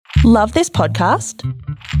Love this podcast?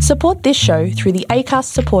 Support this show through the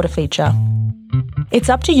Acast supporter feature. It's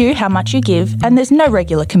up to you how much you give, and there's no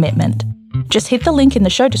regular commitment. Just hit the link in the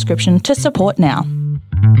show description to support now.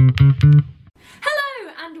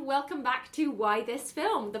 Hello and welcome back to Why This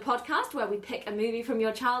Film, the podcast where we pick a movie from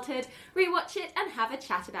your childhood, rewatch it and have a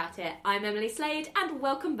chat about it. I'm Emily Slade and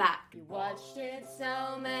welcome back. You watched it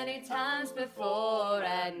so many times before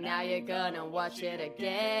and now you're gonna watch it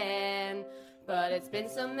again. But it's been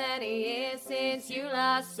so many years since you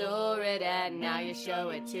last saw it and now you show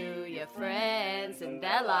it to your friends and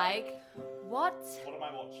they're like, What? What am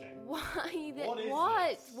I watching? Why this? What is What?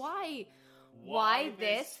 this? Why? Why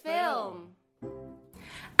this this film?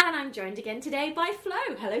 And I'm joined again today by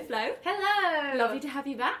Flo. Hello Flo. Hello. Lovely to have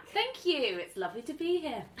you back. Thank you. It's lovely to be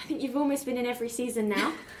here. I think you've almost been in every season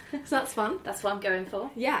now, so that's fun. That's what I'm going for.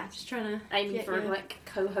 Yeah, just trying to Aiming get for you- like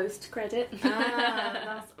co-host credit.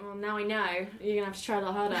 Well, now I know. You're going to have to try a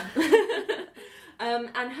lot harder.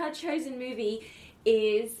 And her chosen movie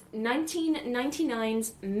is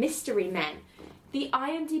 1999's Mystery Men. The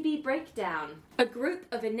IMDb breakdown. A group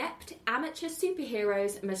of inept amateur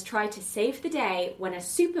superheroes must try to save the day when a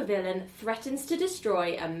supervillain threatens to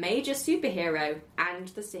destroy a major superhero and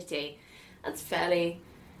the city. That's fairly...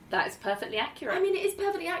 That is perfectly accurate. I mean, it is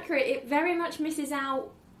perfectly accurate. It very much misses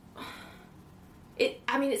out...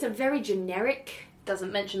 it's a very generic...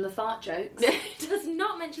 Doesn't mention the fart jokes. Does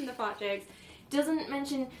not mention the fart jokes. Doesn't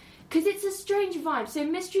mention... Because it's a strange vibe. So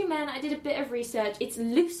Mystery Men, I did a bit of research. It's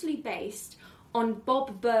loosely based on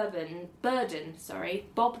Bob Burden's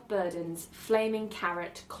Flaming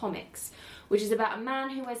Carrot comics, which is about a man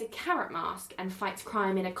who wears a carrot mask and fights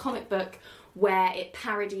crime in a comic book where it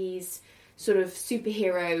parodies sort of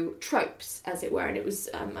superhero tropes, as it were. And it was,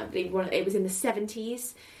 I believe, it was in the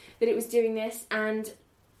 70s that it was doing this, and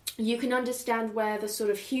you can understand where the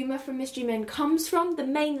sort of humour from Mystery Men comes from. The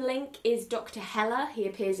main link is Dr. Heller. He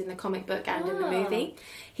appears in the comic book and in the movie.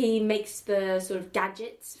 He makes the sort of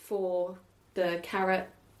gadgets for the carrot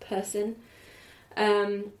person.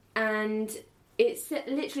 And it's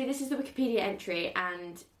literally, this is the Wikipedia entry,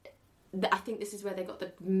 and I think this is where they got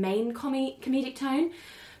the main comedic tone,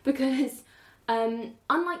 because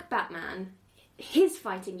unlike Batman, his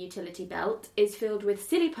fighting utility belt is filled with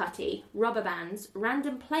silly putty, rubber bands,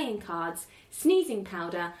 random playing cards, sneezing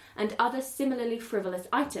powder, and other similarly frivolous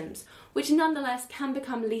items, which nonetheless can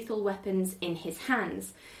become lethal weapons in his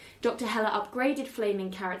hands. Dr. Heller upgraded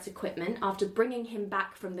Flaming Carrot's equipment after bringing him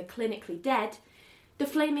back from the clinically dead. The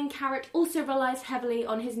Flaming Carrot also relies heavily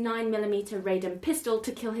on his 9mm Raiden pistol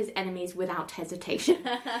to kill his enemies without hesitation.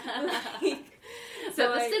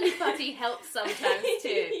 So the silly putty helps sometimes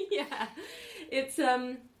too. Yeah. It's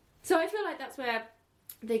so I feel like that's where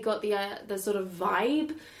they got the sort of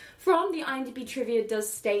vibe from. The IMDb trivia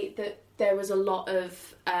does state that there was a lot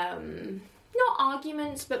of not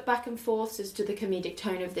arguments but back and forths as to the comedic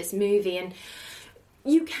tone of this movie, and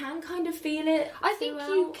you can kind of feel it. I think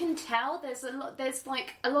you can tell there's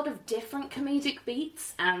like a lot of different comedic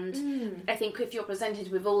beats, and I think if you're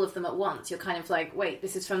presented with all of them at once, you're kind of like, wait,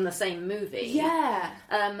 this is from the same movie. Yeah.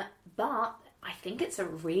 But I think it's a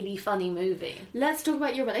really funny movie. Let's talk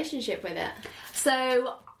about your relationship with it.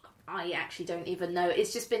 So I actually don't even know.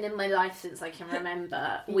 It's just been in my life since I can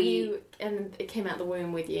remember. And it came out the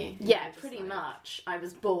womb with you. Yeah, pretty much. I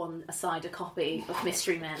was born aside a copy of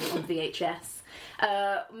Mystery Men on VHS.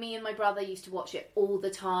 Me and my brother used to watch it all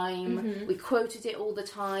the time. Mm-hmm. We quoted it all the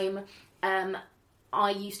time.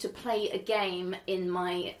 I used to play a game in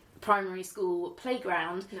my primary school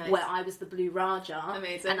playground where I was the Blue Raja.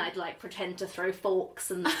 Amazing. And I'd like pretend to throw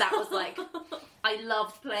forks, and that was like I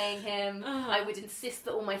loved playing him. I would insist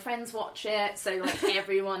that all my friends watch it, so like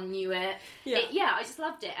everyone knew it. I just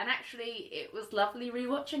loved it, and actually it was lovely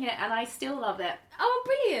rewatching it, and I still love it. Oh,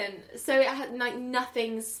 brilliant! So it had, like,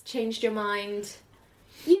 nothing's changed your mind.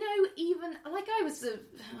 You know, even like I was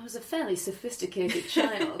a fairly sophisticated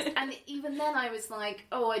child, and even then I was like,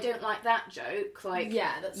 oh, I don't like that joke. Like,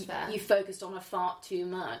 yeah, that's fair. You focused on a fart too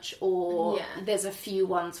much, or there's a few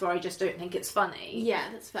ones where I just don't think it's funny. Yeah,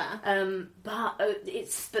 that's fair.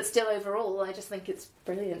 But still overall, I just think it's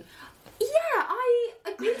brilliant. Yeah, I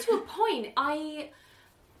agree to a point.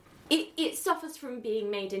 It suffers from being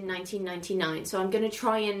made in 1999, so I'm going to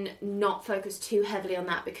try and not focus too heavily on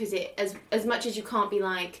that, because it, as much as you can't be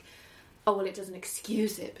like, oh, well, it doesn't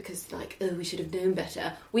excuse it because, like, oh, we should have known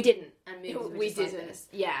better. We didn't, and movies were We just like didn't. this.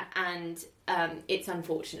 Yeah. And it's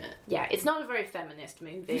unfortunate. Yeah, it's not a very feminist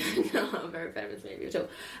movie. Not a very feminist movie at all.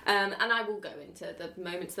 And I will go into the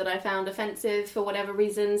moments that I found offensive for whatever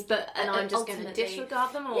reasons, but And I'm just going to ultimately-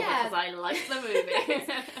 disregard them all Yeah. because I like the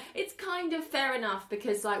movie. It's kind of fair enough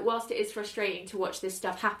because, like, whilst it is frustrating to watch this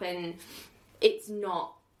stuff happen, it's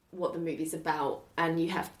not what the movie's about, and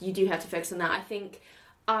you do have to focus on that. I think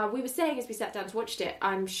we were saying as we sat down to watch it,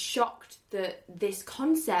 I'm shocked that this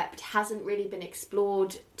concept hasn't really been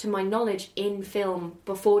explored, to my knowledge, in film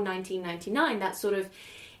before 1999. That sort of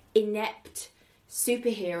inept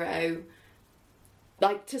superhero,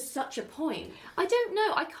 like, to such a point. I don't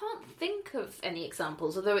know. I can't think of any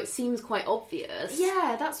examples, although it seems quite obvious.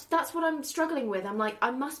 Yeah, that's what I'm struggling with. I'm like,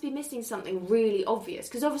 I must be missing something really obvious,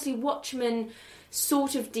 because obviously Watchmen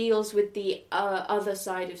sort of deals with the other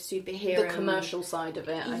side of superhero. The commercial side of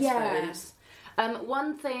it, I Yeah. suppose.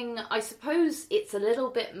 One thing, I suppose it's a little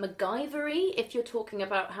bit MacGyver-y if you're talking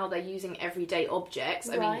about how they're using everyday objects.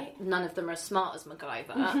 I Right. mean, none of them are as smart as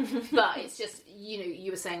MacGyver, but it's just, you know,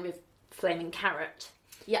 you were saying with Flaming Carrot,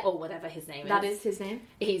 Yeah. or whatever his name That is his name.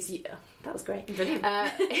 That was great. Brilliant.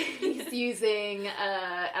 He's using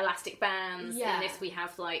elastic bands. Yeah. In this we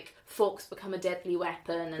have, like, forks become a deadly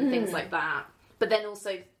weapon and things like that. But then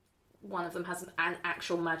also, one of them has an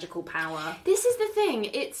actual magical power. This is the thing.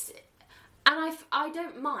 And I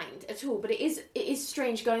don't mind at all, but it is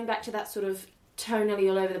strange going back to that sort of tonally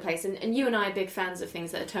all over the place. And you and I are big fans of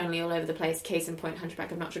things that are tonally all over the place. Case in point,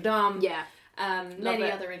 Hunchback of Notre Dame. Yeah. Many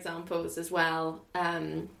it. other examples as well.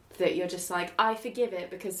 That you're just like, I forgive it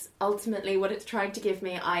because ultimately what it's trying to give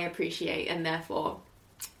me, I appreciate, and therefore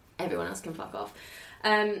everyone else can fuck off.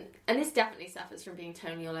 And this definitely suffers from being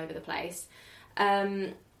tonally all over the place.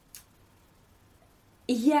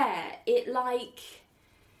 Yeah, it, like...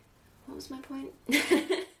 What was my point?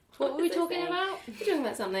 What were we was I talking saying? about? We're talking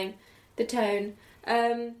about something. The tone.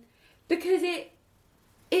 Because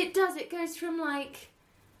it does. It goes from, like...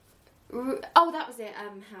 Oh, that was it.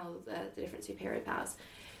 How the different superhero powers.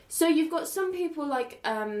 So you've got some people like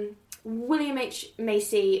William H.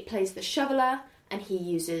 Macy plays the shoveler, and he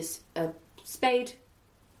uses a spade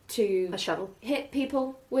to A shovel. hit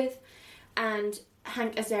people with, and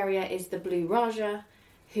Hank Azaria is the Blue Raja,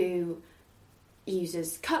 who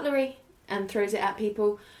uses cutlery and throws it at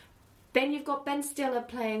people. Then you've got Ben Stiller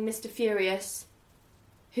playing Mr. Furious,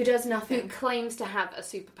 who does Who nothing. claims to have a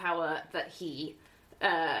superpower that he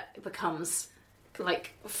becomes,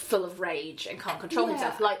 like, full of rage and can't control Yeah.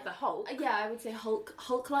 himself, like the Hulk. Yeah, I would say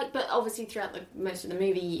Hulk-like, but obviously throughout most of the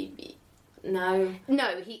movie, no.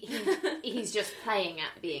 No, he's just playing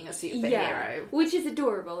at being a superhero. Yeah, which is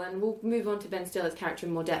adorable, and we'll move on to Ben Stiller's character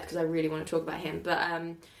in more depth because I really want to talk about him. But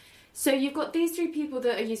so you've got these three people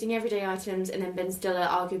that are using everyday items, and then Ben Stiller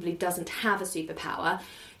arguably doesn't have a superpower.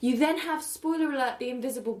 You then have, spoiler alert, the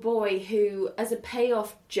Invisible Boy, who, as a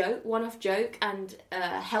payoff joke, one-off joke, and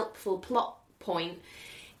a helpful plot point,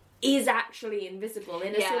 is actually invisible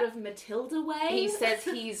in a Yeah. sort of Matilda way. He says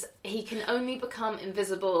he can only become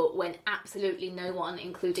invisible when absolutely no one,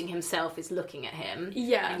 including himself, is looking at him.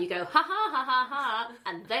 Yeah. And you go, ha ha ha ha ha,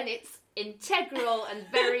 and then it's integral and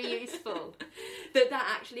very useful. that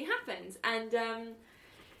actually happens, and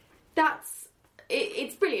that's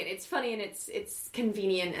it's brilliant. It's funny and it's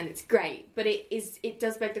convenient and it's great, but it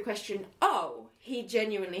does beg the question: oh, he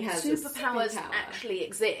genuinely has Superpowers a superpower. actually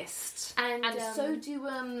exist, And, so do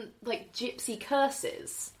like gypsy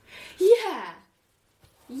curses.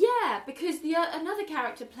 Yeah, because the another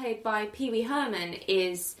character played by Pee Wee Herman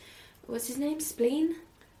is, what's his name? Spleen.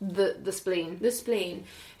 The spleen. The Spleen,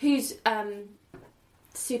 whose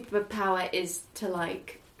superpower is to,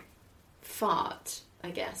 like, fart, I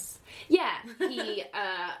guess. Yeah,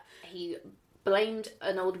 he blamed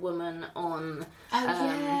an old woman on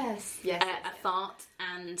Yes. a fart,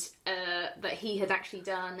 and that he had actually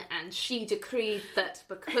done, and she decreed that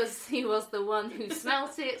because he was the one who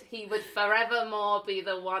smelt it, he would forevermore be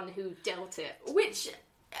the one who dealt it. Which,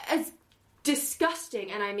 as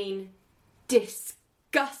disgusting, and I mean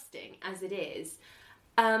disgusting as it is,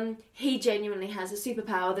 he genuinely has a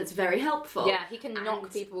superpower that's very helpful. Yeah, he can knock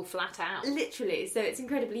And- people flat out. Literally, so it's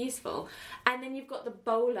incredibly useful. And then you've got the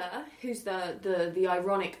bowler, who's the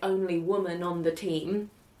ironic only woman on the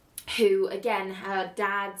team, who, again, her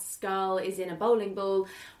dad's skull is in a bowling ball,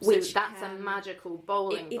 which So that's a magical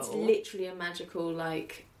bowling it's ball. literally a magical,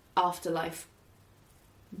 like, afterlife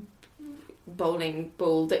bowling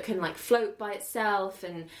ball that can like float by itself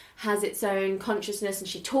and has its own consciousness, and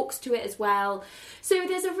she talks to it as well. So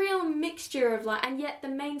there's a real mixture of like, and yet the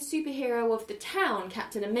main superhero of the town,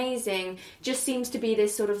 Captain Amazing, just seems to be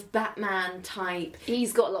this sort of Batman type.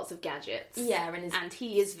 He's got lots of gadgets. Yeah, and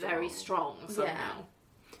he is very strong somehow. Yeah.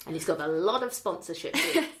 And he's got a lot of sponsorship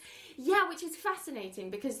deals. Yeah, which is fascinating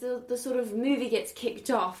because the sort of movie gets kicked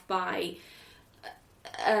off by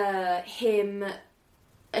him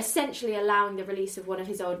essentially allowing the release of one of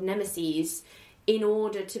his old nemesis in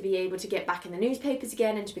order to be able to get back in the newspapers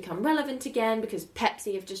again and to become relevant again, because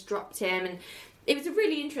Pepsi have just dropped him. And it was a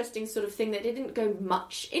really interesting sort of thing that it didn't go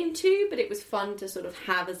much into, but it was fun to sort of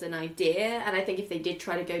have as an idea. And I think if they did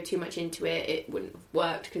try to go too much into it, it wouldn't have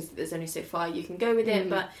worked because there's only so far you can go with it.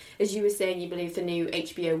 But as you were saying, you believe the new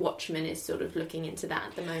HBO Watchmen is sort of looking into that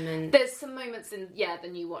at the moment. There's some moments in, the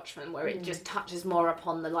new Watchmen where it just touches more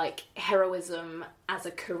upon the, like, heroism as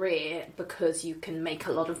a career because you can make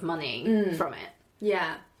a lot of money from it.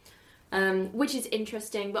 Yeah. Which is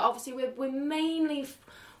interesting, but obviously we're mainly...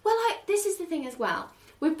 this is the thing as well.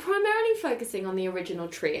 We're primarily focusing on the original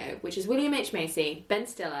trio, which is William H. Macy, Ben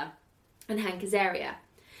Stiller, and Hank Azaria.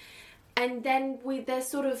 And then they're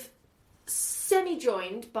sort of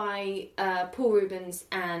semi-joined by Paul Rubens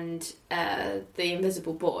and the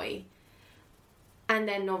Invisible Boy. And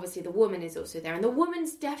then obviously the woman is also there. And the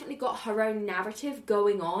woman's definitely got her own narrative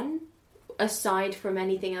going on, aside from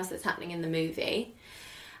anything else that's happening in the movie.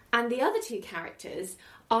 And the other two characters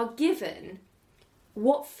are given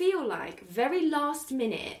what feel like very last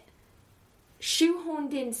minute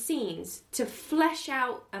shoehorned in scenes to flesh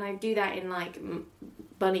out, and I do that in like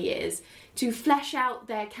bunny ears, to flesh out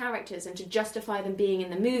their characters and to justify them being in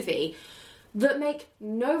the movie that make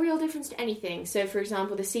no real difference to anything. So for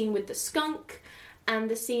example, the scene with the skunk and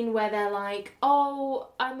the scene where they're like, oh,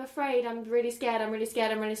 I'm afraid, I'm really scared,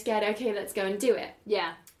 okay, let's go and do it.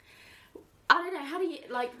 Yeah. I don't know, how do you,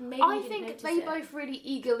 like, maybe I you didn't think notice they it. both really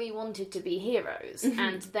eagerly wanted to be heroes,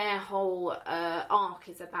 and their whole arc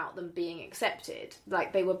is about them being accepted.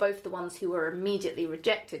 Like, they were both the ones who were immediately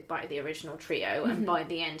rejected by the original trio, and by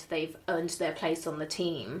the end they've earned their place on the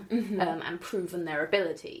team and proven their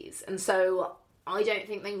abilities. And so I don't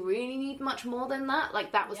think they really need much more than that.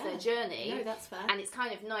 Like, that was their journey. No, that's fair. And it's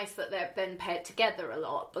kind of nice that they're then paired together a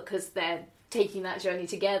lot, because they're taking that journey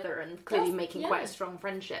together and clearly making quite a strong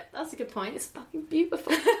friendship. That's a good point. It's fucking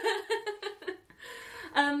beautiful.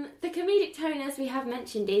 The comedic tone, as we have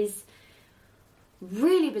mentioned, is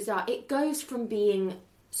really bizarre. It goes from being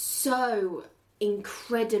so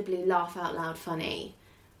incredibly laugh out loud funny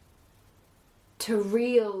to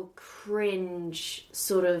real cringe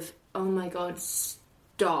sort of, oh my god,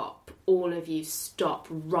 stop, all of you, stop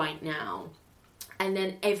right now. And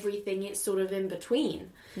then everything is sort of in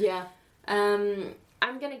between. Yeah.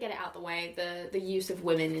 I'm going to get it out the way. The use of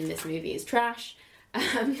women in this movie is trash.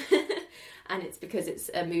 And it's because it's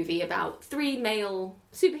a movie about 3 male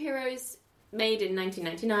superheroes made in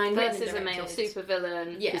 1999. Versus a male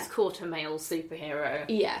supervillain who's caught a male superhero.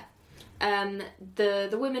 Yeah.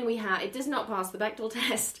 The women we have, it does not pass the Bechdel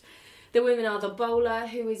test. The women are the bowler,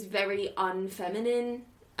 who is very unfeminine,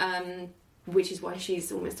 which is why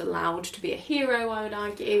she's almost allowed to be a hero, I would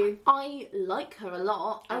argue. I like her a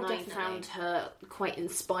lot, and definitely. I found her quite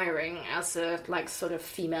inspiring as a, like, sort of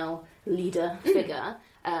female leader figure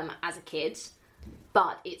as a kid.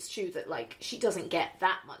 But it's true that, like, she doesn't get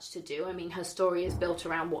that much to do. I mean, her story is built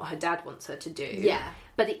around what her dad wants her to do. Yeah.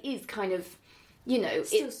 But it is kind of, you know,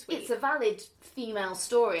 it's a valid female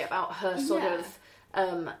story about her sort of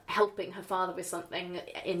helping her father with something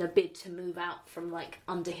in a bid to move out from, like,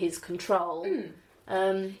 under his control.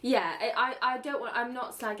 I'm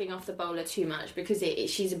not slagging off the bowler too much because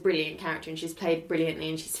she's a brilliant character and she's played brilliantly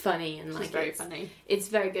and she's funny and She's very funny. It's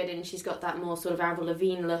very good, and she's got that more sort of Avril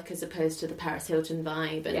Lavigne look as opposed to the Paris Hilton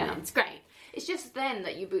vibe, and it's great. It's just then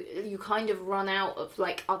that you kind of run out of,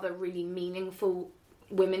 like, other really meaningful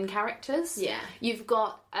women characters. Yeah. You've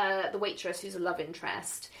got the waitress who's a love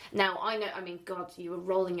interest. Now, I mean, God, you were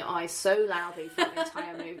rolling your eyes so loudly for the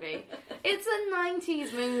entire movie. It's a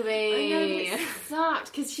 90s movie. I know, but it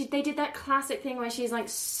sucked because they did that classic thing where she's like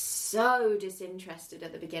so disinterested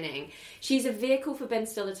at the beginning. She's a vehicle for Ben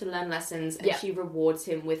Stiller to learn lessons, and she rewards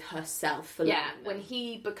him with herself for learning them. When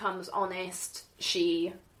he becomes honest,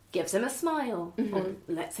 she gives him a smile or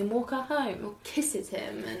lets him walk her home. Or kisses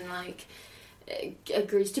him and, like,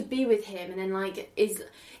 agrees to be with him, and then, like,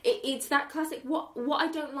 it's that classic. What I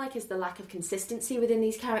don't like is the lack of consistency within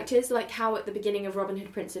these characters, like how at the beginning of Robin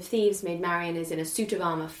Hood Prince of Thieves, Maid Marian is in a suit of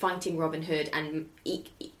armour fighting Robin Hood and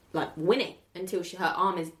like winning until her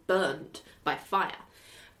arm is burned by fire.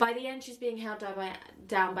 By the end, she's being held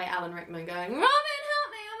down by Alan Rickman going, Robin,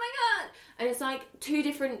 help me, oh my god! And it's like two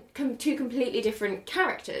completely different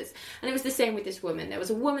characters. And it was the same with this woman. There was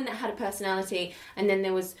a woman that had a personality, and then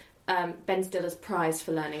there was Ben Stiller's prize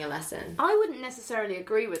for learning a lesson. I wouldn't necessarily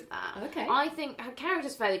agree with that. Okay. I think her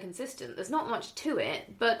character's fairly consistent. There's not much to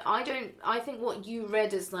it, but I think what you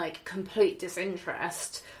read as, like, complete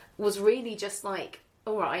disinterest was really just like,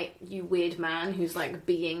 alright, you weird man who's, like,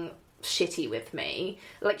 being shitty with me.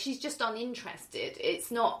 Like, she's just uninterested. It's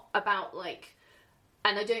not about, like...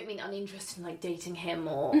 And I don't mean uninterested in, like, dating him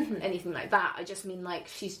or anything like that. I just mean, like,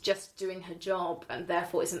 she's just doing her job and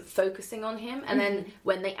therefore isn't focusing on him. And then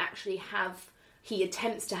when they actually he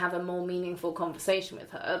attempts to have a more meaningful conversation with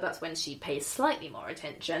her, that's when she pays slightly more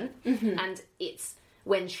attention. And it's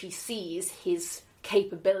when she sees his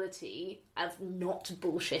capability of not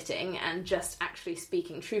bullshitting and just actually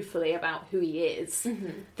speaking truthfully about who he is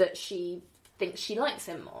that she thinks she likes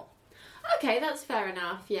him more. Okay, that's fair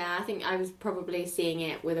enough. Yeah, I think I was probably seeing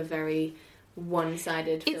it with a very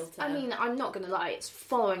one-sided filter. I mean, I'm not going to lie, it's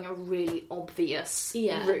following a really obvious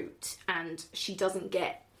route, and she doesn't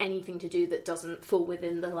get anything to do that doesn't fall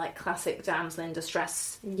within the, like, classic damsel in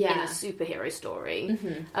distress in a superhero story.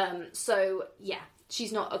 So, yeah,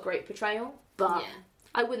 she's not a great portrayal, but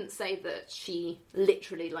I wouldn't say that she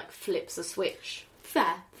literally, like, flips a switch.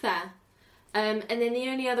 Fair. And then the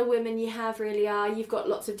only other women you have really you've got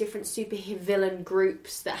lots of different supervillain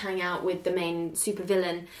groups that hang out with the main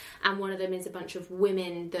supervillain, and one of them is a bunch of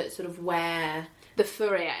women that sort of wear... The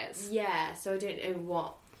Fouriers. Yeah, so I don't know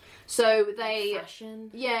what... So they... Fashion?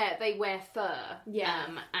 Yeah, they wear fur. Yeah.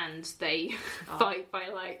 And they fight by,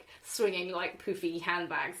 like, swinging, like, poofy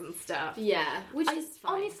handbags and stuff. Yeah, which is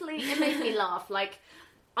fine. Honestly, it made me laugh. Like,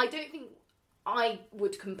 I don't think I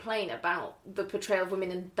would complain about the portrayal of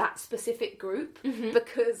women in that specific group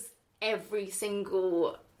because every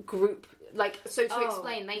single group, like, so to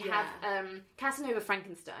explain, they have Casanova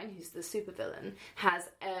Frankenstein, who's the supervillain, has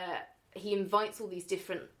he invites all these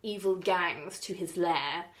different evil gangs to his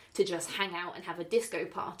lair to just hang out and have a disco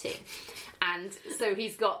party. And so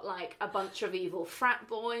he's got, like, a bunch of evil frat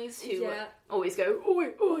boys who always go, oi,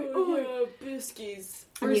 oi, oi. Biskies.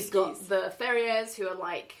 And he's got the Ferriers who are,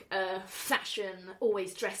 like, fashion,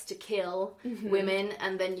 always dressed to kill women.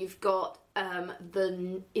 And then you've got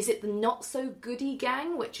the Not So Goody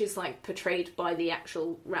Gang, which is, like, portrayed by the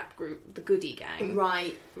actual rap group, the Goody Gang.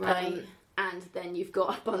 Right. And then you've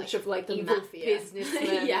got a bunch of, like, the evil mafia.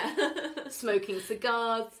 businessmen smoking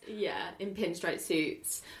cigars. Yeah, in pinstripe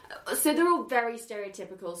suits. So they're all very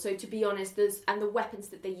stereotypical. So to be honest, and the weapons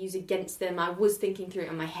that they use against them, I was thinking through it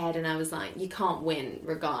in my head and I was like, you can't win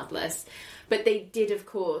regardless. But they did, of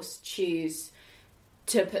course, choose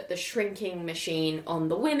to put the shrinking machine on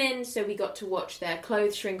the women, so we got to watch their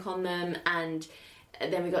clothes shrink on them, and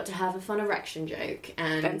then we got to have a fun erection joke.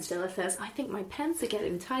 And Ben Stiller says, I think my pants are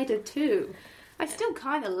getting tighter too. I still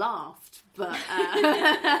kind of laughed, but...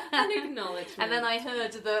 an acknowledgement. And then I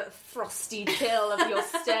heard the frosty chill of your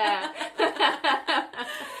stare.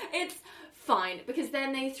 It's fine, because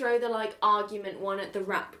then they throw the, like, argument one at the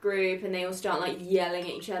rap group, and they all start, like, yelling at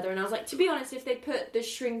each other, and I was like, to be honest, if they put the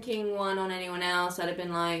shrinking one on anyone else, I'd have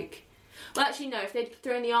been like... Well, actually, no, if they'd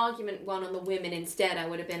thrown the argument one on the women instead, I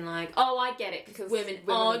would have been like, oh, I get it, because women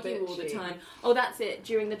argue all the time. Oh, that's it.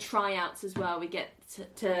 During the tryouts as well, we get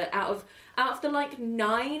to out of the, like,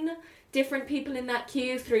 9 different people in that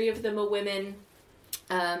queue, 3 of them are women.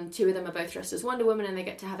 2 of them are both dressed as Wonder Woman, and they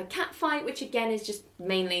get to have a cat fight, which again is just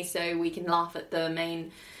mainly so we can laugh at the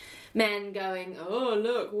main men going, oh,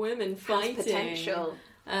 look, women fighting. Has potential.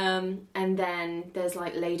 And then there's,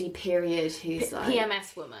 like, Lady Period, who's like...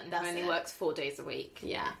 PMS woman, who only works 4 days a week.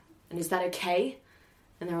 Yeah. And is that okay?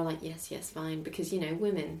 And they're all like, yes, fine. Because, you know,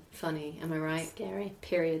 women, funny, am I right? Scary.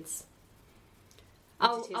 Periods.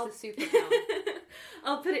 I'll a superpower.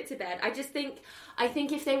 I'll put it to bed. I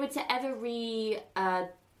think if they were to ever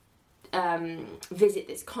visit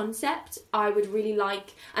this concept, I would really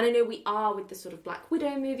like, and I know we are with the sort of Black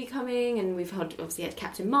Widow movie coming, and we've obviously had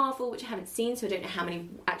Captain Marvel, which I haven't seen, so I don't know how many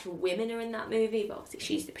actual women are in that movie, but obviously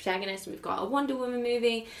she's the protagonist, and we've got a Wonder Woman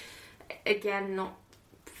movie, again, not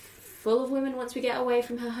full of women once we get away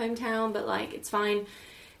from her hometown, but, like, it's fine.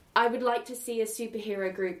 I would like to see a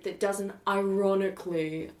superhero group that doesn't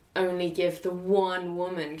ironically only give the one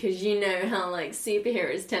woman, because you know how, like,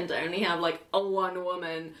 superheroes tend to only have, like, a one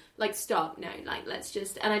woman. Like, stop, no, like, let's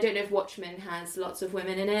just... And I don't know if Watchmen has lots of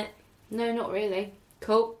women in it. No, not really.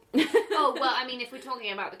 Cool. Oh, well, I mean, if we're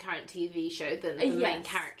talking about the current TV show, then the main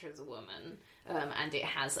character is a woman, and it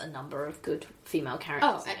has a number of good female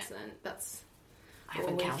characters. Oh, excellent. That's... I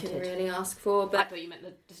haven't all we counted. can really ask for. I But thought you meant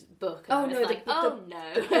the book. Oh, And I no, was like, the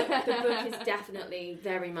no. the book is definitely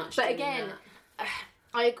very much. But doing again, that.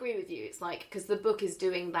 I agree with you. It's like, because the book is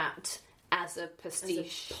doing that as a As a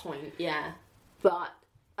pastiche, point, yeah. but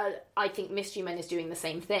I think Mystery Men is doing the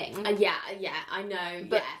same thing. Yeah, I know.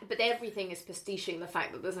 But everything is pastiching the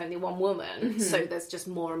fact that there's only one woman, so there's just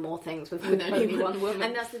more and more things with With only one woman.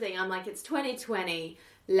 And that's the thing. I'm like, it's 2020.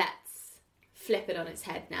 Let's flip it on its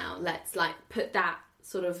head now. Let's like put that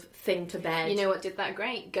sort of thing to bed. You know what did that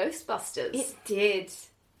great? Ghostbusters. It did.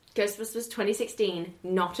 Ghostbusters 2016.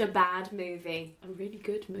 Not a bad movie. a really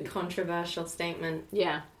good movie. Controversial statement.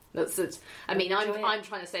 Yeah. That's it. I mean, Enjoy it. I'm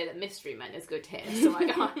trying to say that Mystery Men is good here, so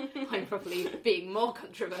I'm probably being more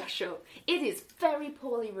controversial. It is very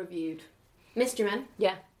poorly reviewed. Mystery Men.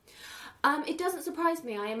 Yeah. It doesn't surprise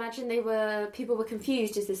me. I imagine people were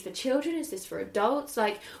confused. Is this for children? Is this for adults?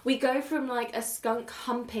 Like, we go from like a skunk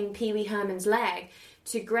humping Pee Wee Herman's leg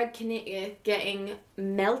to Greg Kinnear getting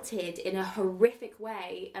melted in a horrific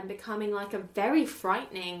way and becoming like a very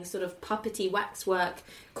frightening sort of puppety waxwork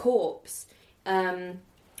corpse,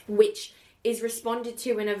 which is responded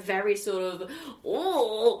to in a very sort of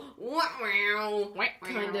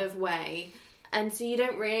kind of way. And so you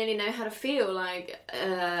don't really know how to feel. Like,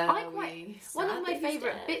 One of my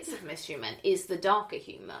favourite bits of Mystery Men is the darker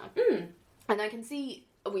humour. And I can see,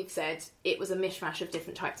 we've said, it was a mishmash of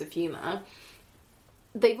different types of humour.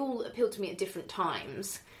 They've all appealed to me at different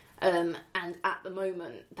times. And at the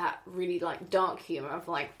moment, that really, like, dark humour of,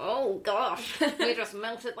 like, oh, gosh, we just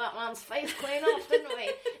melted that man's face clean off, didn't we?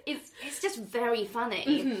 It's just very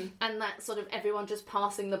funny. And that sort of everyone just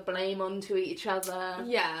passing the blame onto each other.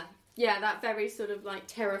 Yeah, that very sort of like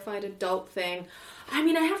terrified adult thing. I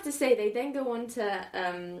mean, I have to say, they then go on to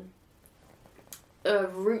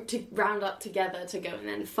round up together to go and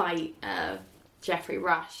then fight Jeffrey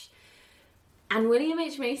Rush. And William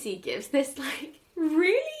H. Macy gives this like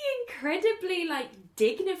really incredibly like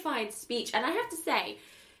dignified speech. And I have to say,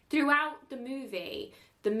 throughout the movie,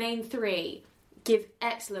 the main three give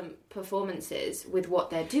excellent performances with what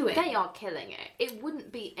they're doing. They are killing it. It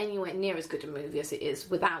wouldn't be anywhere near as good a movie as it is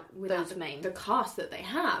without those the cast that they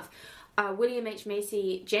have. William H.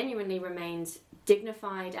 Macy genuinely remains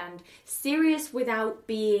dignified and serious without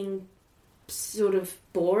being sort of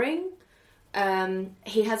boring.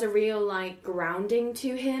 He has a real like grounding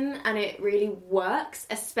to him, and it really works,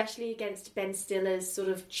 especially against Ben Stiller's sort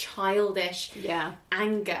of childish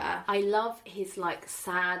anger. I love his like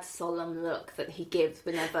sad, solemn look that he gives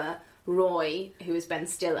whenever Roy, who is Ben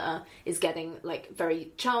Stiller, is getting like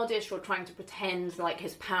very childish or trying to pretend like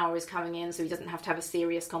his power is coming in so he doesn't have to have a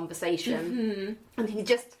serious conversation. And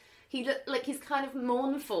he look like he's kind of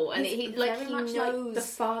mournful, and he like very he much knows like the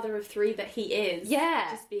father of three that he is.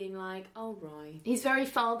 Yeah. Just being like, oh, Roy. He's very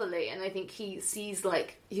fatherly, and I think he sees,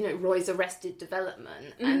 like, you know, Roy's arrested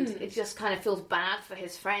development, and it just kind of feels bad for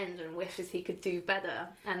his friend and wishes he could do better.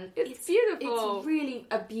 And it's beautiful. It's really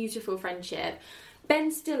a beautiful friendship. Ben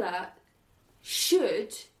Stiller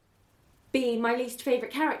should be my least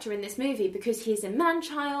favourite character in this movie because he's a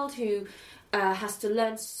man-child who has to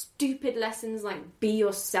learn stupid lessons like be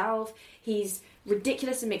yourself. He's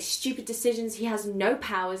ridiculous and makes stupid decisions. He has no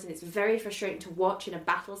powers, and it's very frustrating to watch in a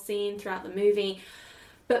battle scene throughout the movie.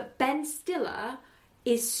 But Ben Stiller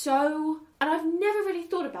is so... And I've never really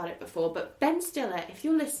thought about it before, but Ben Stiller, if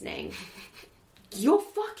you're listening... You're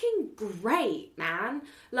fucking great, man.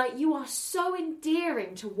 Like, you are so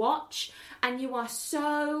endearing to watch, and you are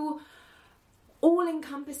so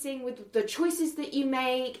all-encompassing with the choices that you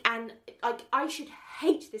make, and, like, I should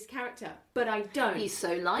hate this character, but I don't. He's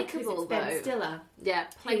so likeable, because it's Ben Stiller. Yeah,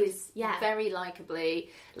 plays very likeably,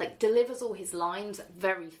 like, delivers all his lines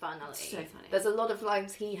very funnily. So funny. There's a lot of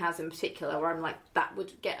lines he has in particular where I'm like, that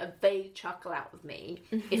would get a vague chuckle out of me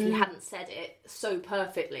if he hadn't said it so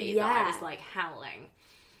perfectly that I was, like, howling.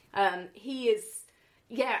 He is...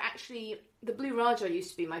 Yeah, actually, the Blue Raja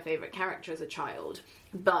used to be my favourite character as a child,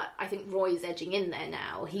 but I think Roy's edging in there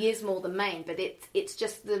now. He is more the main, but it's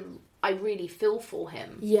just I really feel for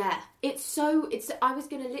him. Yeah, I was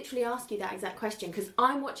going to literally ask you that exact question, because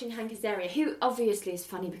I'm watching Hank Azaria, who obviously is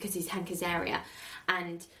funny because he's Hank Azaria,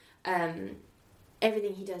 and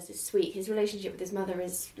everything he does is sweet. His relationship with his mother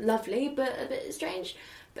is lovely, but a bit strange,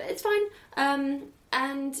 but it's fine.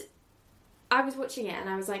 And I was watching it and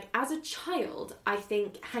I was like, as a child, I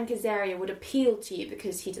think Hank Azaria would appeal to you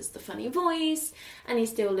because he does the funny voice and he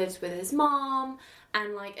still lives with his mom,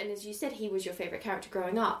 and as you said, he was your favourite character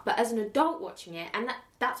growing up. But as an adult watching it, and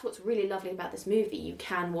that's what's really lovely about this movie, you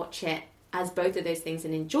can watch it as both of those things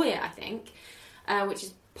and enjoy it, I think, which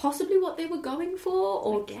is possibly what they were going for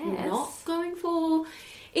or not going for.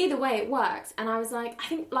 either way it works. And I was like, I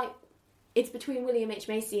think like it's between William H.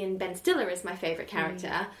 Macy and Ben Stiller is my favourite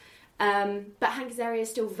character. But Hank Azaria is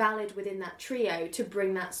still valid within that trio to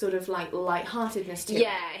bring that sort of like lightheartedness to it.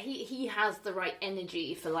 Yeah, he has the right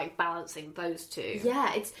energy for like balancing those two.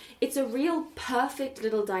 Yeah, it's a real perfect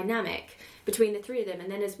little dynamic between the three of them.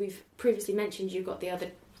 And then, as we've previously mentioned, you've got the other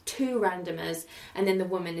two randomers, and then the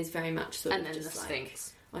woman is very much sort And of then just the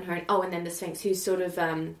Sphinx. on her own. Oh, and then the Sphinx, who's sort of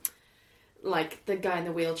like the guy in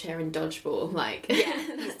the wheelchair in Dodgeball, like Yeah,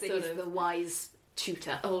 that he's sort of the wise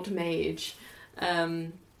tutor. old mage.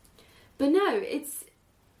 But no, it's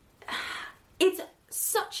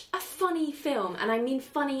such a funny film, and I mean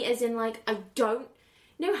funny as in like I don't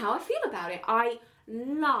know how I feel about it. I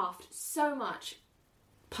laughed so much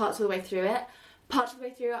parts of the way through it. Parts of the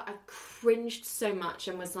way through it, I cringed so much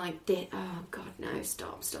and was like, "Oh God, no!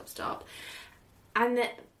 Stop!" And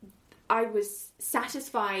that I was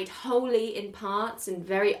satisfied wholly in parts and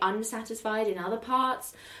very unsatisfied in other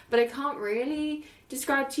parts. But I can't really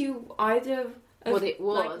describe to you either of What it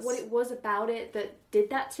was. like, what it was about it that did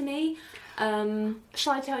that to me.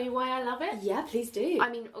 Shall I tell you why I love it? Yeah, please do. I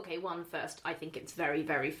mean, okay, one, first, I think it's very,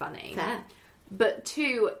 very funny. Fair. But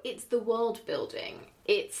two, it's the world building.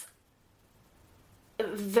 It's a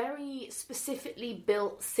very specifically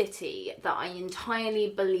built city that I entirely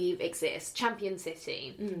believe exists, Champion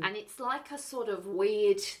City. And it's like a sort of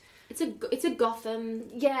weird... It's a Gotham.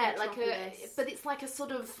 Yeah, like metropolis. but it's like a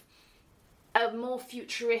sort of a more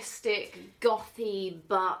futuristic, gothy,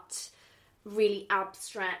 but really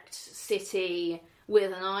abstract city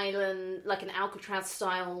with an island, like an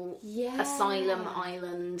Alcatraz-style asylum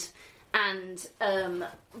island, and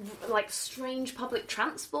like strange public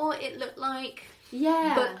transport. It looked like,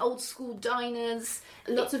 Yeah. but old school diners,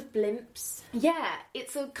 Lots of blimps. Yeah,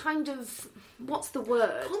 it's a kind of, what's the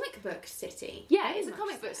word? Comic book city. Yeah, Very it's a much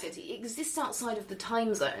comic book so. city. It exists outside of the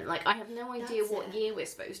time zone. Like, I have no idea That's what it. year we're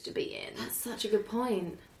supposed to be in. That's such a good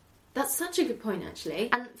point. That's such a good point, actually.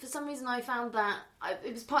 And for some reason I found that,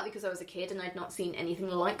 it was partly because I was a kid and I'd not seen anything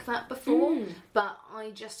like that before, but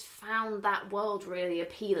I just found that world really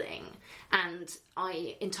appealing. And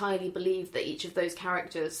I entirely believe that each of those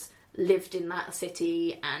characters lived in that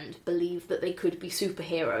city and believed that they could be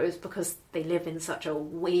superheroes because they live in such a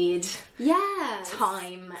weird Yeah.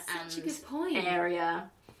 time Such a and good point. area.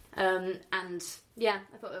 And yeah,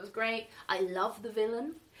 I thought that was great. I love the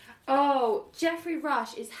villain. Oh, Jeffrey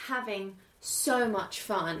Rush is having so much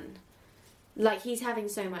fun. Like, he's having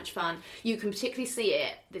so much fun. You can particularly see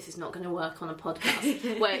it, this is not going to work on a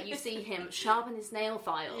podcast, where you see him sharpen his nail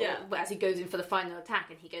file as he goes in for the final attack,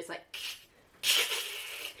 and he goes like...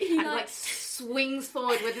 He and like swings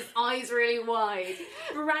forward with his eyes really wide.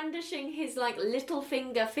 brandishing his like little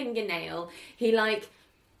fingernail, he like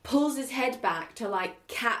pulls his head back to like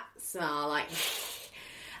cat smell, like,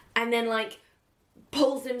 and then like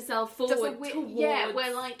pulls himself Does a forward weird, towards.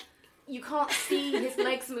 where like you can't see his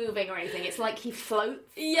legs moving or anything. It's like he floats.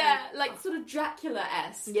 Yeah, like sort of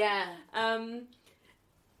Dracula-esque. Yeah.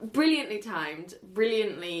 Brilliantly timed,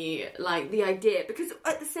 brilliantly like the idea, because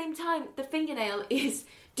at the same time the fingernail is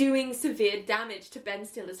doing severe damage to Ben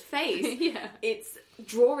Stiller's face. Yeah. It's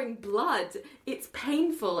drawing blood, it's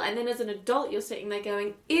painful, and then as an adult you're sitting there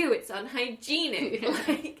going, ew, it's unhygienic.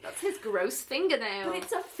 Like, That's his gross fingernail. but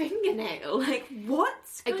it's a fingernail. Like, what?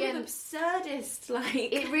 Kind Again, of absurdist. Like,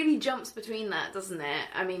 It really jumps between that, doesn't it?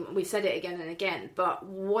 I mean, we've said it again and again, but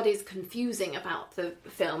what is confusing about the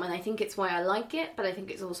film, and I think it's why I like it, but I think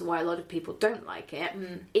it's also why a lot of people don't like it,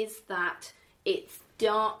 is that it's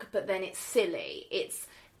dark, but then it's silly. It's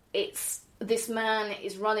this man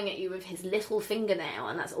is running at you with his little fingernail,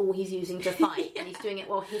 and that's all he's using to fight, and he's doing it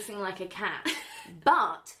while hissing like a cat.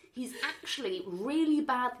 But he's actually really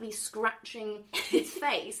badly scratching his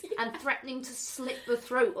face and threatening to slit the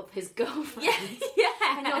throat of his girlfriend.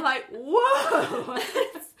 yeah. And you're like, whoa!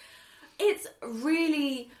 It's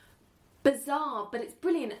really bizarre, but it's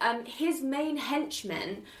brilliant. His main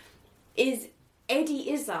henchman is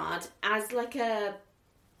Eddie Izzard as like a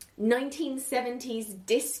 1970s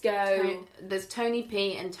disco. There's Tony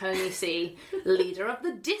P and Tony C, leader of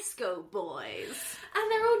the Disco Boys.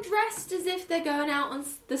 And they're all dressed as if they're going out on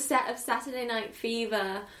the set of Saturday Night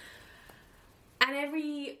Fever. And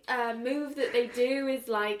every move that they do is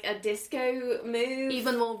like a disco move.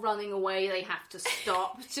 Even while running away, they have to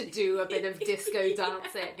stop to do a bit of disco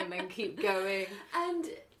dancing and then keep going. And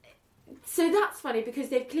so that's funny because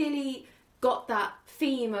they've clearly got that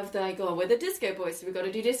theme of like, oh, we're the disco boys, so we've got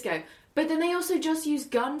to do disco. But then they also just use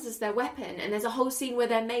guns as their weapon, and there's a whole scene where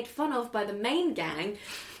they're made fun of by the main gang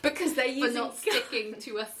because they're using For not sticking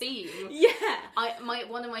to a theme. Yeah.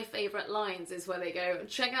 One of my favourite lines is where they go,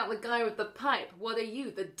 check out the guy with the pipe. What are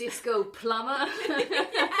you, the disco plumber?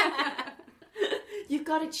 You've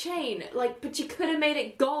got a chain, like, but you could have made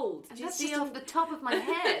it gold. Do you That's see just off the top of my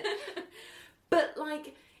head. But,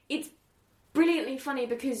 like, it's brilliantly funny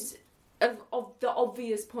because of the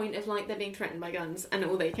obvious point of, like, they're being threatened by guns and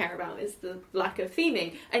all they care about is the lack of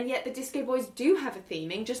theming. And yet the Disco Boys do have a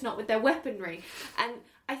theming, just not with their weaponry. And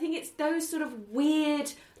I think it's those sort of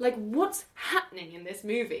weird, like, what's happening in this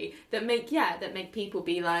movie that make people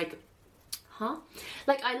be like, huh?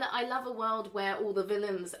 Like, I love a world where all the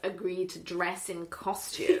villains agree to dress in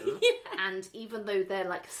costume, and even though they're,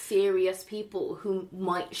 like, serious people who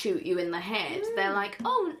might shoot you in the head, they're like,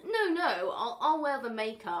 oh, no, I'll wear the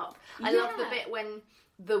makeup. I love the bit when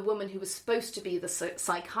the woman who was supposed to be the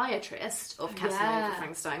psychiatrist of Casanova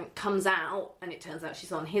Frankenstein comes out, and it turns out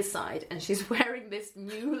she's on his side, and she's wearing this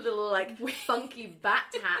new little, like, funky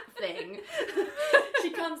bat hat thing.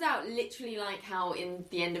 She comes out literally like how in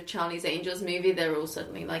the end of Charlie's Angels movie they're all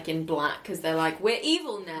suddenly like in black because they're like, we're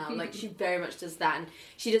evil now. Like, she very much does that, and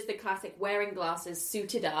she does the classic wearing glasses,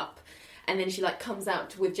 suited up, and then she like comes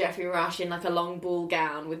out with Jeffrey Rush in like a long ball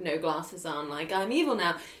gown with no glasses on, like, I'm evil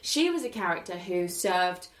now. She was a character who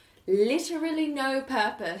served literally no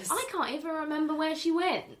purpose. I can't even remember where she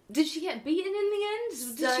went. Did she get beaten in the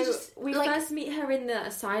end? Did she just, we first meet her in the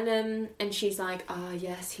asylum, and she's like,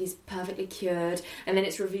 yes, he's perfectly cured. And then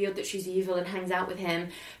it's revealed that she's evil and hangs out with him.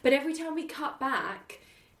 But every time we cut back,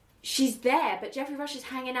 she's there, but Jeffrey Rush is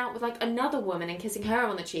hanging out with, like, another woman and kissing her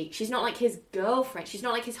on the cheek. She's not, like, his girlfriend. She's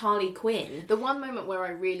not, like, his Harley Quinn. The one moment where I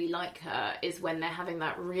really like her is when they're having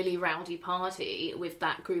that really rowdy party with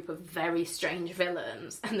that group of very strange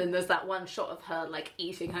villains, and then there's that one shot of her, like,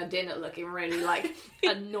 eating her dinner looking really, like,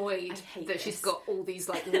 annoyed that she's got all these,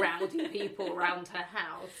 like, rowdy people around her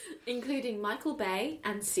house. Including Michael Bay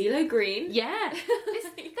and CeeLo Green. Yeah.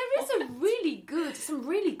 There is some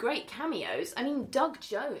really great cameos. I mean, Doug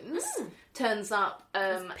Jones turns up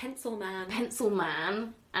Pencil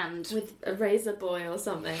Man and with a razor boy or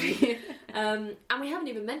something. And we haven't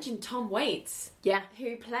even mentioned Tom Waits,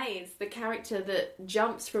 who plays the character that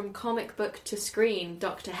jumps from comic book to screen,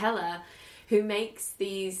 Dr. Heller, who makes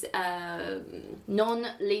these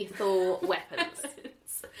non-lethal weapons.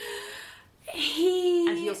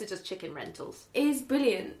 And he also does chicken rentals. Is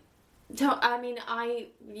brilliant.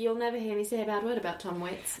 You'll never hear me say a bad word about Tom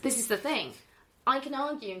Waits. This is the thing. I can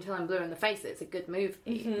argue until I'm blue in the face that it's a good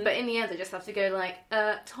movie, but in the end I just have to go like,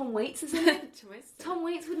 Tom Waits is in it? Tom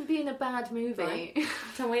Waits wouldn't be in a bad movie. Right.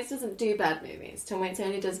 Tom Waits doesn't do bad movies. Tom Waits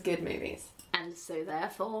only does good movies. And so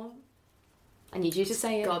therefore, I need you to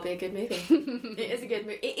say it. Gotta be a good movie. It is a good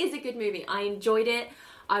movie. It is a good movie. I enjoyed it.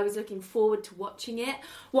 I was looking forward to watching it.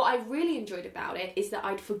 What I really enjoyed about it is that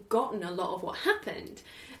I'd forgotten a lot of what happened.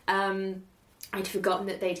 I'd forgotten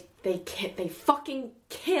that they fucking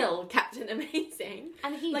kill Captain Amazing,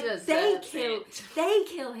 and he does. They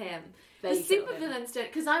kill him. The supervillains don't,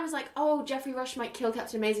 because I was like, oh, Jeffrey Rush might kill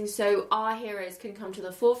Captain Amazing, so our heroes can come to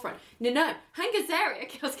the forefront. No, Hank Azaria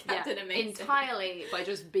kills Captain Amazing entirely by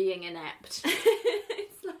just being inept.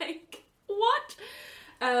 It's like, what?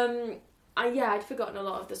 I'd forgotten a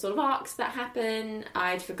lot of the sort of arcs that happen.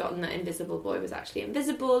 I'd forgotten that Invisible Boy was actually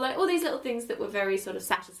invisible. Like, all these little things that were very sort of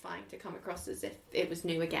satisfying to come across as if it was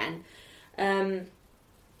new again. I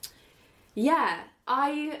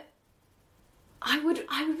would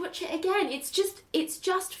watch it again. It's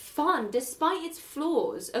just fun, despite its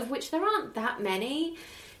flaws, of which there aren't that many,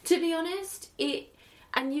 to be honest.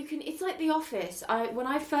 It's like The Office. When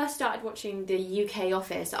I first started watching the UK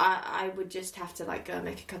Office, I would just have to like go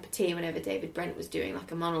make a cup of tea whenever David Brent was doing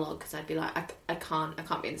like a monologue, because I'd be like, I can't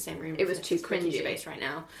be in the same room. It was too cringy space right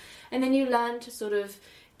now. And then you learn to sort of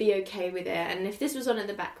be okay with it. And if this was on in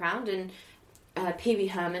the background and Pee Wee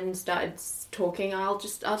Herman started talking, I'll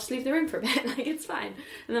just leave the room for a bit. Like, it's fine,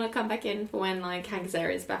 and then I'll come back in for when like Hank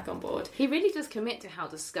Azaria is back on board. He really does commit to how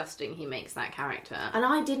disgusting he makes that character, and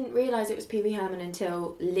I didn't realise it was Pee Wee Herman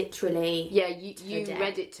until literally you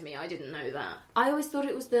read it to me. I didn't know that. I always thought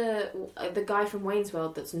it was the guy from Wayne's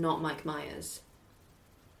World that's not Mike Myers,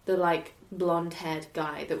 the like blonde-haired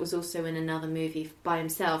guy that was also in another movie by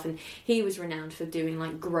himself, and he was renowned for doing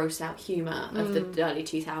like gross out humour of the early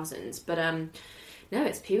 2000s. But no,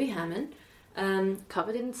 it's Pee Wee Herman,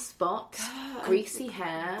 covered in spots, greasy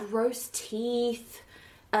hair, gross teeth,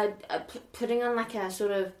 putting on like a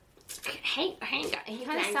sort of he kind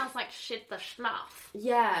of sounds like Shit the Schlaf.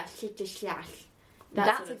 Yeah, Shit the Schlaf.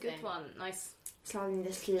 That's sort a of good thing. one. Nice. Swallowing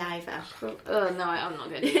the saliva. Oh no, I'm not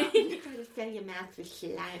going to do that. You try to fill your mouth with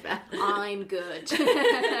saliva. I'm good.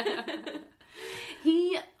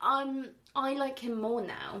 I like him more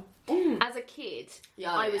now. As a kid,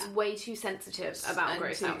 Yeah, I was yeah. way too sensitive about And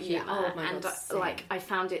gross too- out yeah, humour, oh my and God, same. like I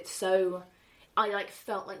found it so. I like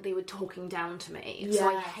felt like they were talking down to me, so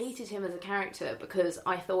I Yes. hated him as a character because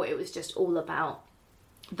I thought it was just all about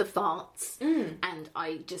the farts, and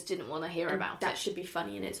I just didn't want to hear about That it. should be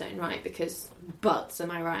funny in its own right, because butts, am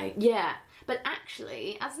I right? Yeah, but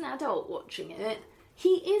actually, as an adult watching it, he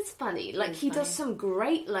is funny. Like he does some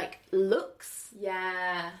great like looks.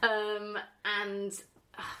 Yeah. And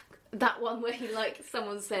that one where he like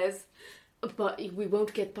someone says, "But we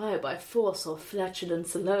won't get by force or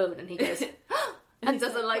flatulence alone," and he goes, and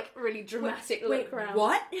does a like really dramatic look around.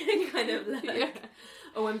 What? kind of like. Yeah.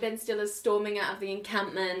 Or when Ben Stiller's storming out of the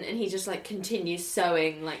encampment and he just like continues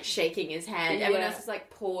sewing, like shaking his head. Everyone Yeah. else is like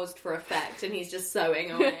paused for effect and he's just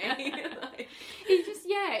sewing away. Like, He just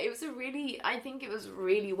it was I think it was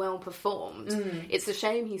really well performed. It's a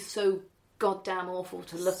shame he's so goddamn awful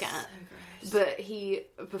to look at. But he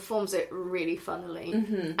performs it really funnily.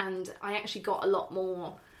 And I actually got a lot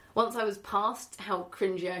more... Once I was past how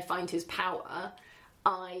cringy I find his power,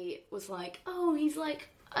 I was like, oh, he's like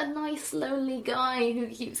a nice, lonely guy who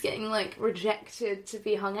keeps getting, like, rejected to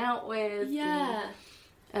be hung out with. yeah.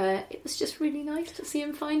 It was just really nice to see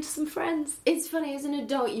him find some friends. It's funny, as an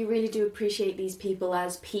adult, you really do appreciate these people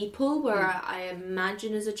as people, where I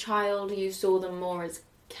imagine as a child you saw them more as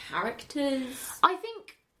characters. I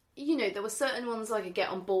think, there were certain ones I could get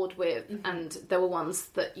on board with, and there were ones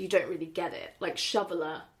that you don't really get it. Like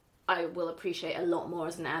Shoveler, I will appreciate a lot more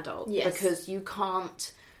as an adult. Yes. Because you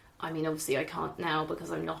can't... I mean, obviously I can't now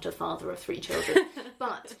because I'm not a father of 3 children.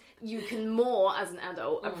 But you can more, as an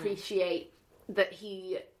adult, appreciate that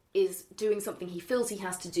he is doing something he feels he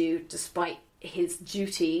has to do despite his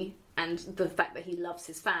duty and the fact that he loves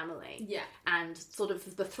his family. Yeah. And sort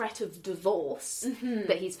of the threat of divorce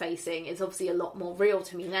that he's facing is obviously a lot more real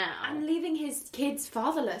to me now. And leaving his kids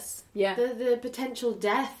fatherless. Yeah. The potential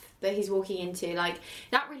death that he's walking into, like,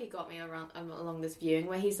 that really got me along this viewing,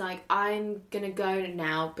 where he's like, I'm gonna go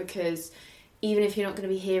now because even if you're not gonna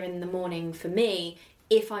be here in the morning for me,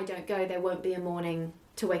 if I don't go, there won't be a morning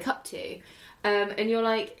to wake up to. And you're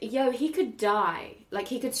like, yo, he could die. Like,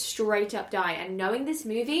 he could straight up die. And knowing this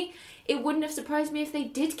movie, it wouldn't have surprised me if they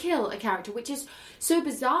did kill a character, which is so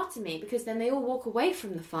bizarre to me, because then they all walk away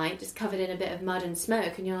from the fight just covered in a bit of mud and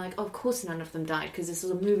smoke, and you're like, oh, of course none of them died, because this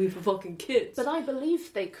is a movie for fucking kids. But I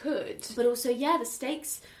believe they could. But also, yeah, the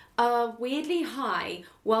stakes are weirdly high,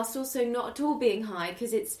 whilst also not at all being high,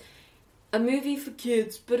 because it's a movie for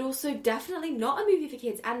kids, but also definitely not a movie for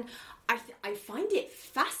kids. And I find it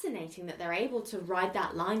fascinating that they're able to ride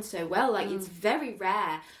that line so well. Like, it's very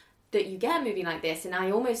rare that you get a movie like this, and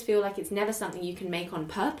I almost feel like it's never something you can make on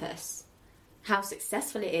purpose. How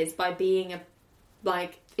successful it is by being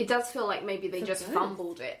It does feel like maybe they just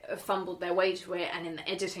fumbled their way to it, and in the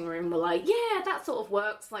editing room were like, yeah, that sort of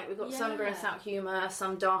works. Like, we've got some gross out humour,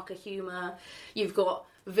 some darker humour. You've got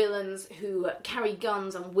villains who carry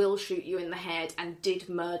guns and will shoot you in the head and did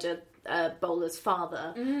murder Bowler's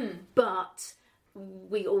father. But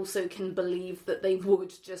we also can believe that they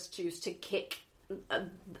would just choose to kick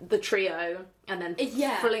the trio and then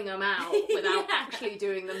fling them out without actually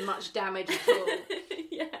doing them much damage at all.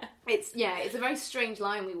 It's a very strange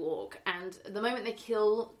line we walk, and the moment they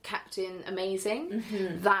kill Captain Amazing,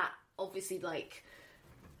 that obviously, like,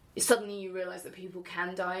 suddenly you realise that people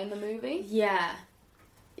can die in the movie.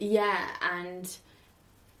 Yeah, and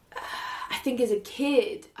I think as a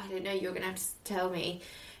kid, I don't know, you're going to have to tell me,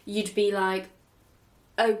 you'd be like,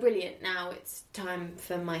 oh, brilliant, now it's time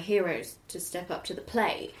for my heroes to step up to the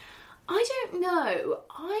plate. I don't know.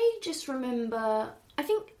 I just remember, I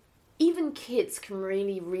think even kids can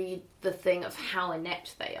really read the thing of how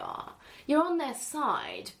inept they are. You're on their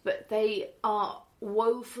side, but they are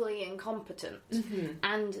woefully incompetent.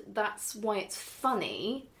 And that's why it's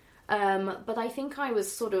funny. But I think I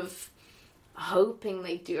was sort of hoping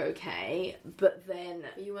they'd do okay, but then...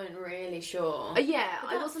 You weren't really sure. Yeah, But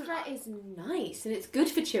I that wasn't... threat is nice, and it's good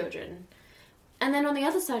for children. And then on the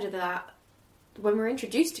other side of that, when we're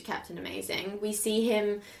introduced to Captain Amazing, we see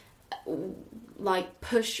him, like,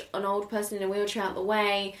 push an old person in a wheelchair out the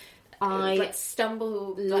way, like,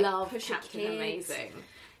 stumble, like, love push Captain a kid. Amazing.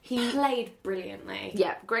 He played brilliantly.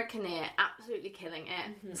 Yeah, Greg Kinnear, absolutely killing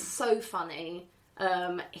it. So funny.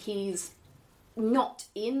 He's not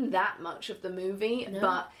in that much of the movie,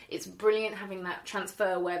 but it's brilliant having that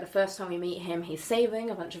transfer where the first time we meet him, he's saving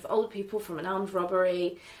a bunch of old people from an armed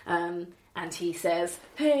robbery, and he says,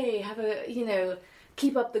 hey, have a,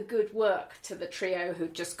 keep up the good work to the trio who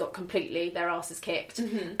just got completely their asses kicked.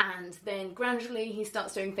 Mm-hmm. And then gradually he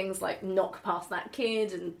starts doing things like knock past that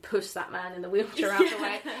kid and push that man in the wheelchair out the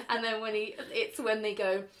way. And then it's when they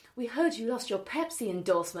go, we heard you lost your Pepsi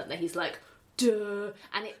endorsement, that he's like, duh,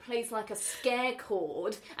 and it plays like a scare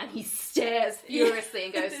chord, and he stares furiously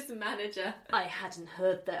and goes, this manager. I hadn't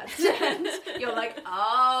heard that. And you're like,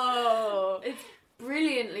 oh. It's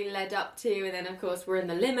brilliantly led up to, and then of course we're in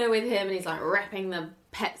the limo with him and he's like ripping the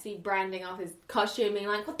Pepsi branding off his costume, being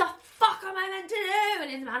like, what the fuck am I meant to do?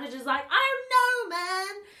 And his manager's like, I don't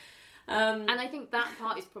know, man. And I think that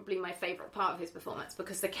part is probably my favourite part of his performance,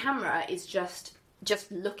 because the camera is just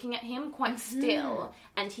looking at him quite still,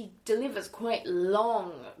 and he delivers quite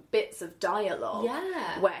long bits of dialogue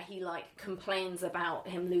where he like complains about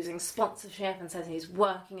him losing sponsorship and says he's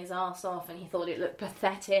working his ass off and he thought it looked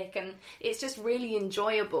pathetic, and it's just really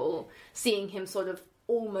enjoyable seeing him sort of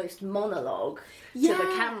almost monologue to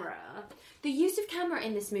the camera. The use of camera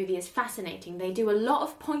in this movie is fascinating. They do a lot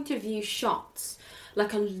of point of view shots,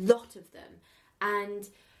 like a lot of them, and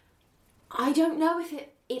I don't know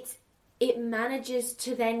if it manages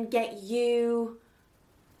to then get you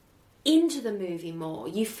into the movie more.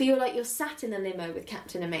 You feel like you're sat in the limo with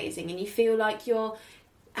Captain Amazing, and you feel like you're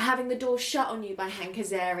having the door shut on you by Hank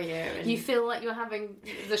Azaria. And you feel like you're having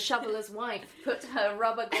the shoveler's wife put her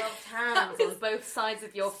rubber gloved hands on both sides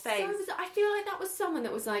of your face. I feel like that was someone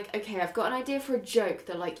that was like, okay, I've got an idea for a joke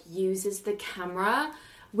that like uses the camera.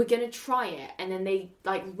 We're going to try it. And then they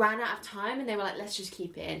like ran out of time and they were like, let's just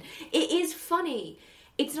keep it in. It is funny.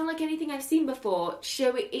 It's not like anything I've seen before.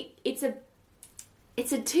 It's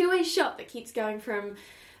a two-way shot that keeps going from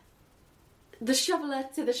the shoveler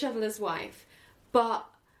to the shoveler's wife. But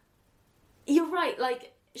you're right,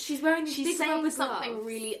 like, she's wearing these big rubber saying something gloves.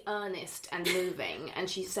 really earnest and moving, and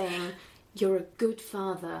she's saying, you're a good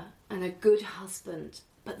father and a good husband,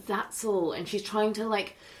 but that's all. And she's trying to,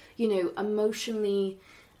 like, you know, emotionally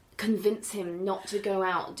convince him not to go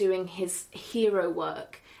out doing his hero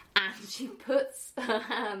work. And she puts her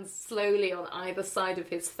hands slowly on either side of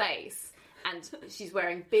his face, and she's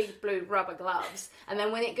wearing big blue rubber gloves. And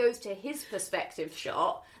then when it goes to his perspective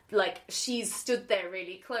shot, like, she's stood there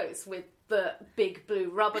really close with the big blue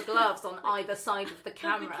rubber gloves on either side of the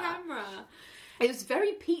camera. It was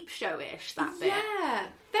very Peep Show-ish, that bit. Yeah,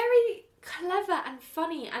 very clever and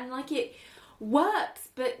funny, and like it works,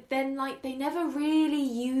 but then like they never really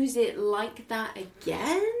use it like that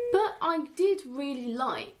again. But I did really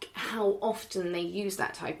like how often they use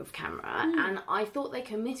that type of camera, and I thought they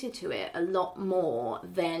committed to it a lot more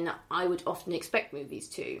than I would often expect movies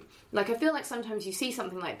to. Like, I feel like sometimes you see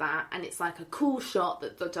something like that and it's like a cool shot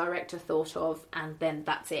that the director thought of, and then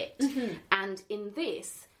that's it. And in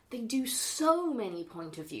this, they do so many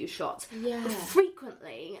point of view shots. Yeah.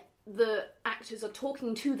 Frequently, the actors are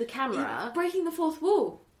talking to the camera. Breaking the fourth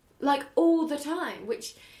wall. Like, all the time,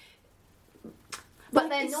 which... But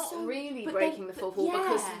like, they're it's not so- really but breaking then- the fourth but wall,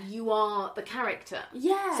 because yeah. you are the character.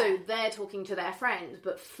 Yeah. So they're talking to their friend,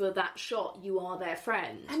 but for that shot, you are their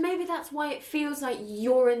friend. And maybe that's why it feels like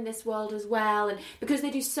you're in this world as well. And because they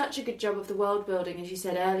do such a good job of the world building, as you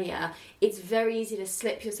said earlier, it's very easy to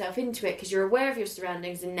slip yourself into it because you're aware of your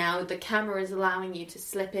surroundings, and now the camera is allowing you to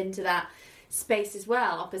slip into that space as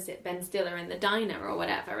well, opposite Ben Stiller in the diner or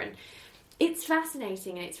whatever. And it's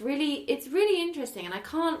fascinating, and it's really interesting. And I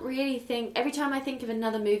can't really think, every time I think of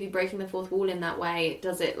another movie breaking the fourth wall in that way, it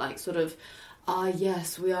does it like sort of,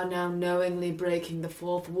 yes, we are now knowingly breaking the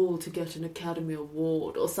fourth wall to get an Academy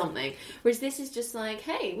Award or something. Whereas this is just like,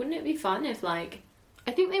 hey, wouldn't it be fun if, like... I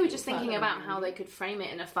think they were just thinking about how they could frame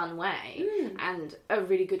it in a fun way, and a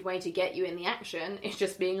really good way to get you in the action is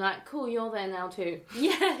just being like, cool, you're there now too.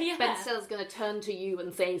 Yeah. Ben Stiller's going to turn to you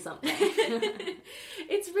and say something.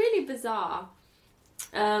 It's really bizarre.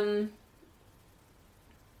 But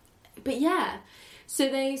yeah, so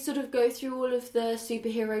they sort of go through all of the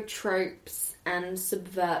superhero tropes and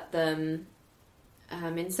subvert them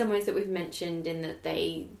in some ways that we've mentioned, in that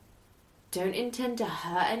they don't intend to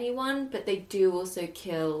hurt anyone, but they do also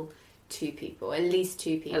kill two people, at least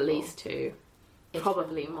two people. At least two. If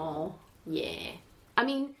Probably not more. Yeah. I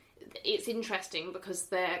mean, it's interesting because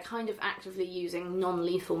they're kind of actively using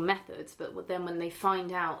non-lethal methods, but then when they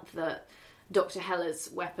find out that Dr. Heller's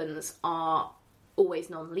weapons are always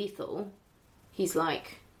non-lethal, he's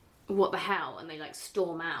like, what the hell? And they like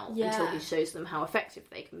storm out until he shows them how effective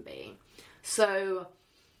they can be. So,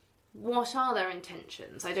 what are their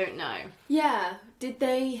intentions? I don't know. Yeah. Did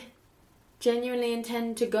they genuinely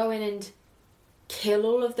intend to go in and kill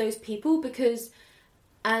all of those people? Because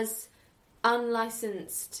as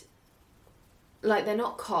unlicensed, like, they're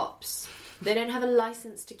not cops, they don't have a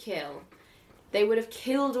license to kill, they would have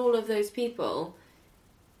killed all of those people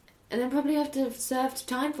and then probably have to have served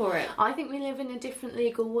time for it. I think we live in a different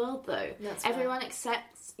legal world, though. That's fair. Everyone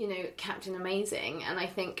accepts, Captain Amazing, and I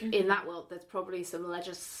think in that world there's probably some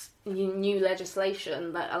new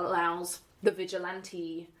legislation that allows the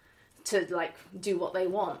vigilante to, like, do what they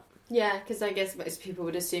want. Yeah, because I guess most people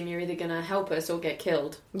would assume you're either going to help us or get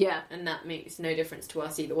killed. Yeah. And that makes no difference to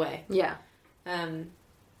us either way. Yeah.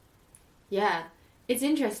 Yeah. It's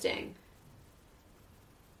interesting.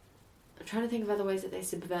 I'm trying to think of other ways that they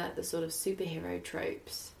subvert the sort of superhero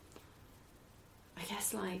tropes. I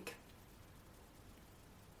guess, like...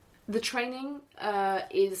 The training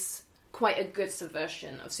is quite a good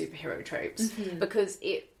subversion of superhero tropes because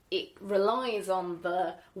it relies on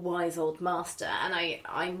the wise old master, and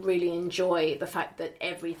I really enjoy the fact that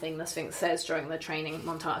everything the Sphinx says during the training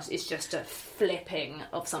montage is just a flipping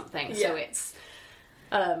of something. Yeah. So it's...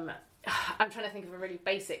 I'm trying to think of a really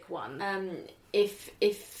basic one.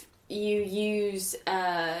 If you use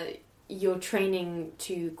your training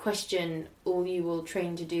to question, all you will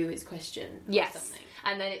train to do is question. Yes. Something.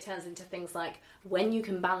 And then it turns into things like, when you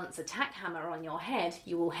can balance attack hammer on your head,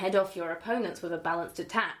 you will head off your opponents with a balanced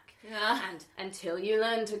attack. Yeah. And until you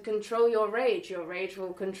learn to control your rage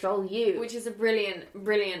will control you. Which is a brilliant,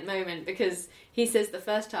 brilliant moment, because he says the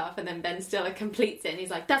first half and then Ben Stiller completes it and he's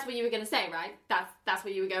like, that's what you were going to say, right? That's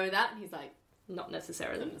what you were going with that? And he's like, not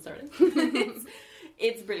necessarily.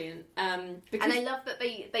 It's brilliant. Because... And I love that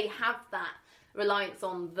they have that reliance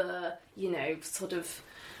on the, sort of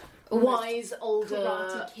wise older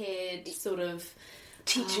Karate Kid sort of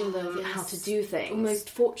teaching them how to do things. Almost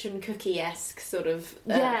fortune cookie-esque sort of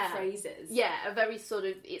phrases. Yeah, a very sort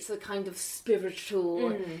of, it's a kind of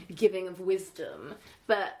spiritual giving of wisdom.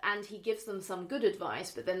 And he gives them some good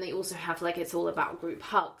advice, but then they also have, like, it's all about group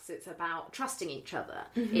hugs. It's about trusting each other.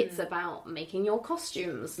 It's about making your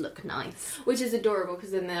costumes look nice. Which is adorable,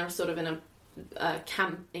 because then they're sort of in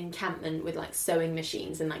a encampment with, like, sewing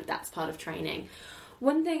machines, and, like, that's part of training.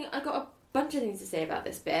 One thing, I got a bunch of things to say about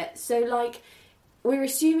this bit. So, like, we're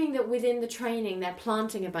assuming that within the training they're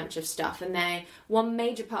planting a bunch of stuff, and one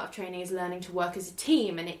major part of training is learning to work as a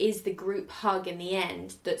team, and it is the group hug in the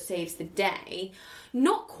end that saves the day.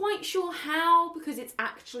 Not quite sure how, because it's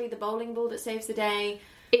actually the bowling ball that saves the day.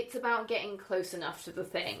 It's about getting close enough to the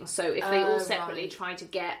thing. So if they all separately try to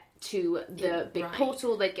get to the big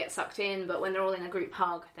portal, they'd get sucked in, but when they're all in a group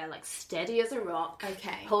hug, they're, like, steady as a rock.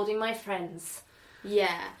 Okay. Holding my friends.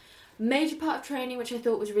 Yeah. Major part of training, which I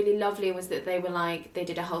thought was really lovely, was that they were like, they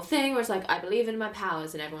did a whole thing where it's like, I believe in my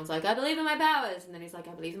powers, and everyone's like, I believe in my powers, and then he's like,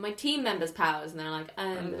 I believe in my team members' powers, and they're like,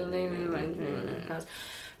 I believe in my team members' powers.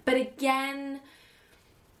 But again,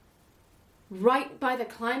 right by the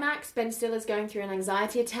climax, Ben Stiller's going through an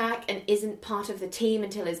anxiety attack and isn't part of the team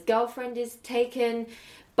until his girlfriend is taken.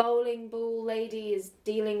 Bowling ball lady is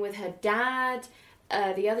dealing with her dad.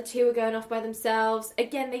 The other two are going off by themselves.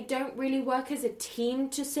 Again, they don't really work as a team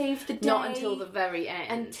to save the day. Not until the very end.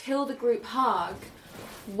 Until the group hug.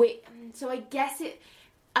 So I guess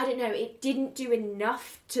I don't know, it didn't do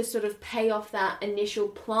enough to sort of pay off that initial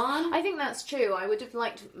plan. I think that's true. I would have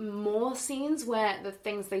liked more scenes where the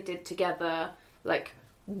things they did together, like,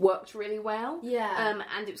 worked really well. Yeah.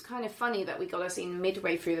 And it was kind of funny that we got a scene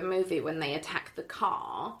midway through the movie when they attack the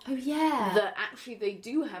car. Oh, yeah. That actually they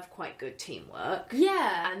do have quite good teamwork.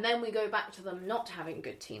 Yeah. And then we go back to them not having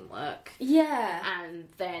good teamwork. Yeah. And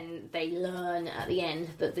then they learn at the end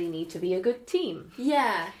that they need to be a good team.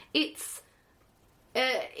 Yeah. It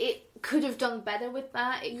could have done better with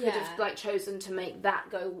that. It could have, like, chosen to make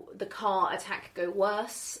the car attack go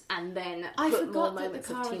worse, and then put more moments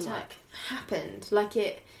of teamwork. I forgot that the car attack happened.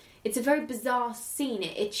 Like, it's a very bizarre scene.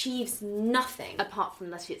 It achieves nothing. Apart from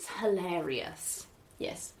that it's hilarious.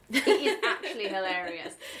 Yes. It is actually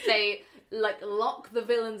hilarious. They, like, lock the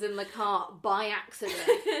villains in the car by accident,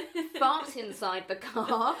 fart inside the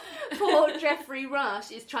car. Poor Jeffrey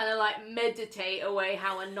Rush is trying to, like, meditate away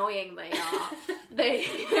how annoying they are.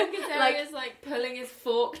 Azaria's like pulling his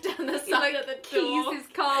fork down the side of the door. Keys his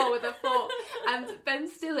car with a fork, and Ben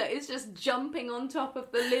Stiller is just jumping on top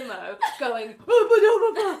of the limo, going,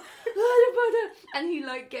 and he,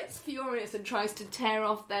 like, gets furious and tries to tear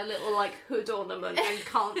off their little, like, hood ornament and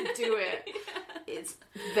can't do it. It's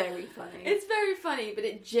very funny. It's very funny, but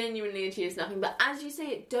it genuinely achieves nothing. But as you say,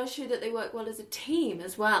 it does show that they work well as a team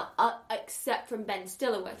as well, except from Ben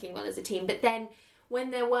Stiller working well as a team. But then when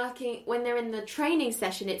they're in the training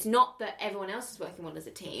session, it's not that everyone else is working well as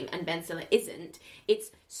a team and Ben Stiller isn't.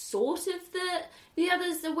 It's sort of the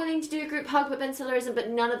others are willing to do a group hug, but Ben Stiller isn't, but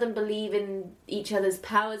none of them believe in each other's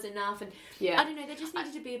powers enough. And I don't know, there just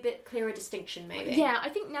needed to be a bit clearer distinction, maybe. Yeah, I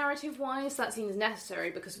think narrative-wise that seems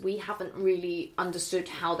necessary because we haven't really understood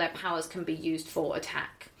how their powers can be used for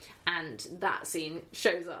attack. And that scene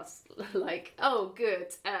shows us, like, oh,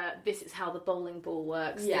 good, this is how the bowling ball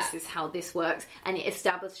works, this is how this works, and it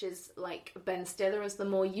establishes, like, Ben Stiller as the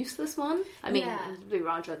more useless one. I mean, Blue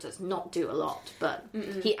Raja does not do a lot, but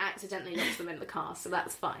he accidentally knocks them in the car, so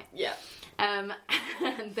that's fine. Yeah. And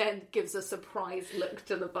then gives a surprised look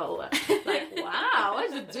to the bowler, like, wow, I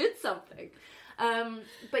just did something.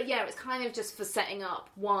 But yeah, it's kind of just for setting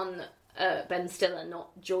up, one, Ben Stiller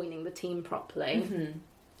not joining the team properly,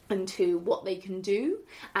 and two, what they can do,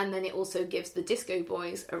 and then it also gives the Disco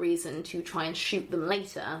Boys a reason to try and shoot them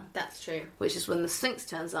later. That's true. Which is when the Sphinx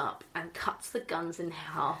turns up and cuts the guns in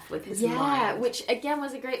half with his mind. Yeah, which again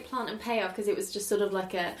was a great plant and payoff, because it was just sort of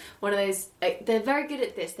like one of those, they're very good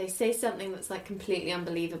at this, they say something that's like completely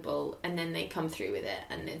unbelievable and then they come through with it,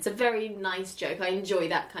 and it's a very nice joke. I enjoy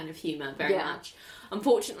that kind of humour very much.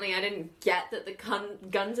 Unfortunately, I didn't get that the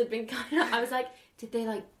guns had been cut out. I was like, did they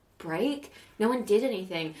like break? No one did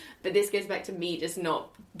anything. But this goes back to me just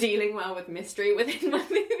not dealing well with mystery within my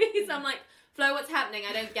movies. I'm like, Flo, what's happening?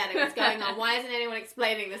 I don't get it. What's going on? Why isn't anyone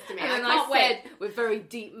explaining this to me? And I can't wait. With very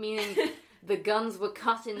deep meaning, the guns were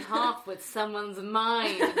cut in half with someone's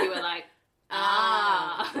mind. And you were like,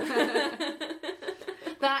 ah.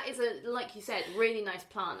 That is like you said, really nice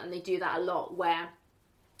plant, and they do that a lot where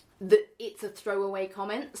it's a throwaway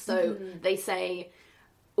comment. So they say,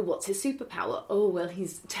 what's his superpower? Oh, well,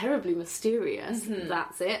 he's terribly mysterious.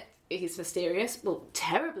 That's it. He's mysterious. Well,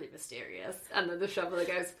 terribly mysterious. And then the shoveler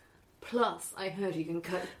goes, plus, I heard he can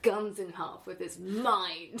cut guns in half with his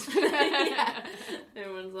mind.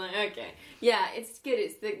 Everyone's like, okay. Yeah, it's good.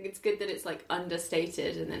 It's good that it's, like,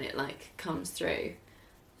 understated and then it, like, comes through.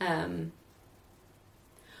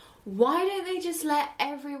 Why don't they just let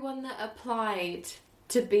everyone that applied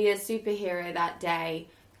to be a superhero that day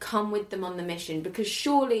come with them on the mission? Because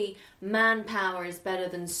surely manpower is better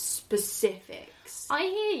than specifics. I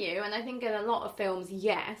hear you, and I think in a lot of films,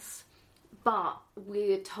 yes, but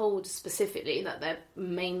we're told specifically that their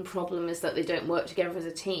main problem is that they don't work together as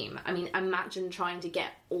a team. I mean, imagine trying to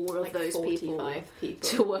get all of those people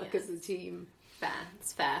to work as a team. Fair,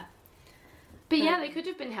 it's fair. But yeah, they could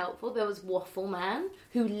have been helpful. There was Waffle Man,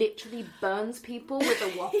 who literally burns people with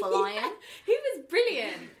a waffle iron. He was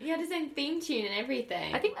brilliant. He had his own theme tune and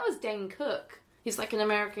everything. I think that was Dane Cook. He's like an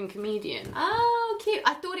American comedian. Oh, cute.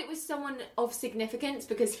 I thought it was someone of significance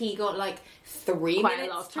because he got like 3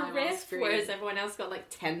 minutes to riff, whereas everyone else got like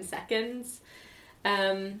 10 seconds.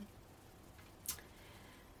 It's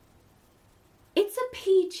a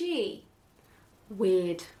PG.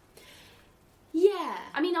 Weird. Yeah.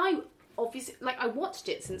 I mean, obviously, like, I watched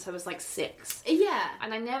it since I was like 6. Yeah.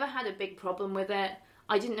 And I never had a big problem with it.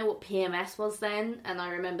 I didn't know what PMS was then, and I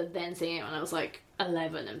remember then seeing it when I was like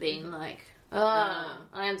 11 and being like, I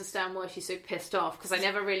understand why she's so pissed off, because I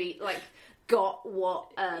never really like got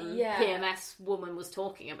what PMS woman was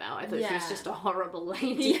talking about. I thought she was just a horrible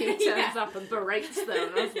lady who turns up and berates them,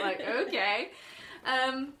 and I was like, okay.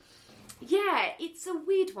 It's a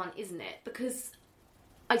weird one, isn't it? Because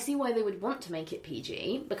I see why they would want to make it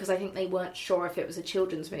PG, because I think they weren't sure if it was a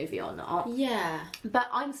children's movie or not. Yeah. But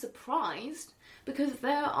I'm surprised, because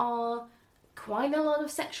there are quite a lot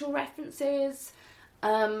of sexual references,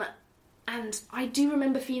 and I do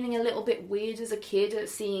remember feeling a little bit weird as a kid at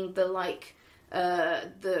seeing the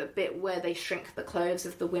bit where they shrink the clothes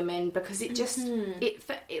of the women, because it just,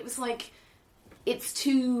 it was like, it's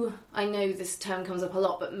too, I know this term comes up a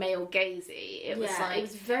lot, but male gazy. It was like, it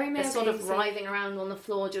was very male gazy. Sort of writhing around on the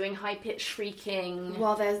floor doing high-pitched shrieking.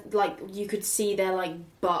 While there's, like, you could see their, like,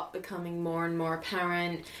 butt becoming more and more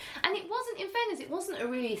apparent. And it wasn't, in fairness, it wasn't a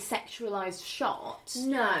really sexualised shot.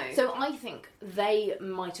 No. So I think they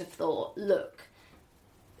might have thought, look,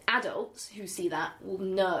 adults who see that will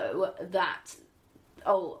know that,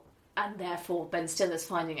 and therefore Ben Stiller's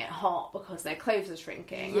finding it hot because their clothes are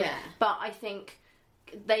shrinking. Yeah. But I think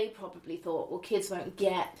they probably thought, well, kids won't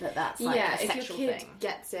get that that's like a sexual if your kid thing.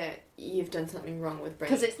 gets it, you've done something wrong with brain.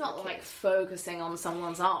 Because it's not like focusing on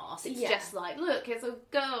someone's arse. It's just like, look, it's a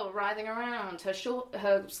girl writhing around.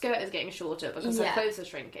 Her skirt is getting shorter because her clothes are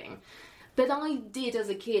shrinking. But I did, as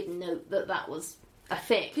a kid, note that that was a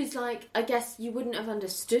thing. Because, like, I guess you wouldn't have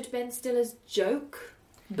understood Ben Stiller's joke,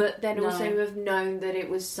 but then also have known that it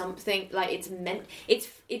was something, like, it's meant, it's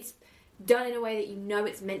done in a way that you know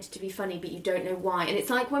it's meant to be funny, but you don't know why. And it's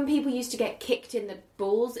like when people used to get kicked in the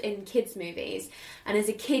balls in kids' movies, and as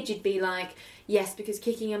a kid you'd be like, yes, because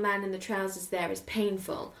kicking a man in the trousers there is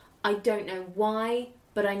painful. I don't know why,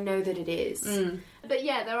 but I know that it is. But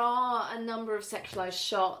yeah, there are a number of sexualized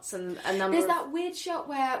shots and a number There's of... that weird shot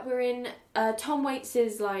where we're in Tom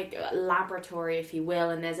Waits's like laboratory, if you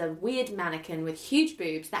will, and there's a weird mannequin with huge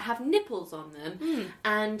boobs that have nipples on them,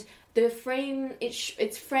 and the frame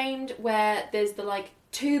it's framed where there's the like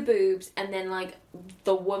two boobs and then like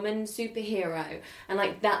the woman superhero, and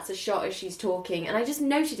like that's a shot as she's talking, and I just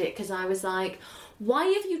noted it because I was like, why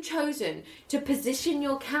have you chosen to position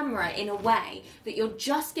your camera in a way that you're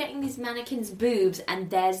just getting these mannequins' boobs and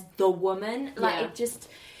there's the woman? Like,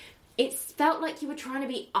 it felt like you were trying to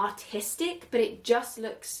be artistic, but it just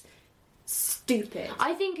looks stupid.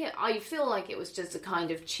 I feel like it was just a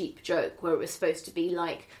kind of cheap joke where it was supposed to be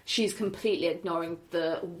like she's completely ignoring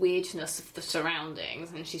the weirdness of the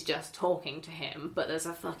surroundings and she's just talking to him, but there's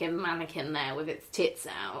a fucking mannequin there with its tits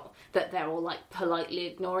out that they're all like politely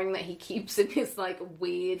ignoring that he keeps in his like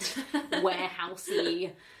weird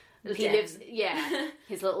warehousey lives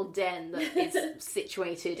his little den that is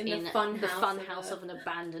situated in the fun house of an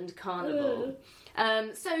abandoned carnival.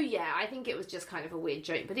 So yeah, I think it was just kind of a weird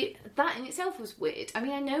joke, but that in itself was weird. I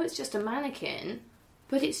mean, I know it's just a mannequin,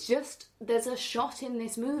 but it's just, there's a shot in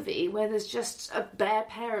this movie where there's just a bare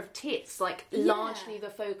pair of tits, like largely the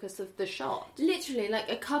focus of the shot. Literally,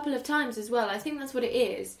 like a couple of times as well. I think that's what it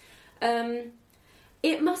is.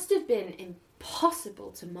 It must have been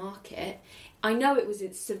impossible to market. I know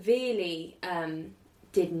it severely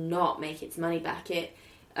did not make its money back. It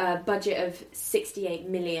budget of 68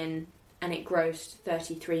 million and it grossed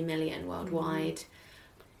 33 million worldwide.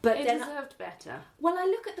 But it deserved better. Well, I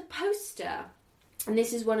look at the poster, and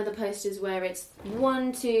this is one of the posters where it's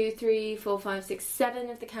 1, 2, 3, 4, 5, 6, 7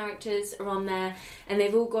 of the characters are on there, and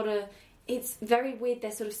they've all got it's very weird.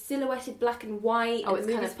 They're sort of silhouetted black and white. Oh, and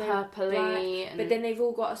it's kind of purpley. But then they've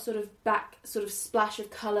all got a sort of splash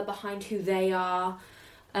of colour behind who they are.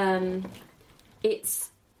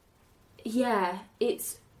 It's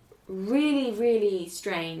really, really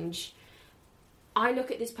strange. I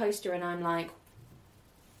look at this poster and I'm like,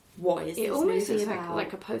 what is this movie about? It almost looks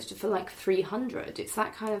like a poster for like 300. It's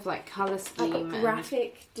that kind of like colour scheme. Like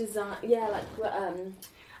graphic design. Yeah, like...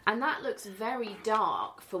 And that looks very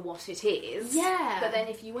dark for what it is. Yeah. But then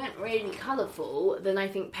if you went really colourful, then I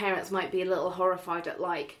think parents might be a little horrified at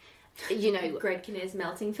like, you know... Greg Kinnear's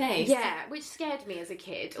melting face. Yeah, which scared me as a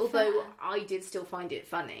kid. Although I did still find it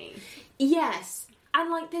funny. Yes. And,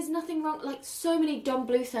 like, there's nothing wrong... Like, so many Don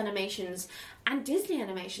Bluth animations and Disney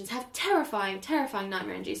animations have terrifying, terrifying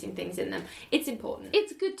nightmare-inducing things in them. It's important.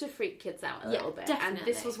 It's good to freak kids out a little bit. Definitely. And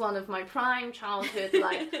this was one of my prime childhood,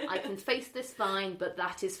 like, I can face this fine, but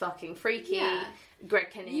that is fucking freaky. Yeah.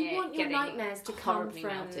 Greg Kinnear You want your nightmares to come from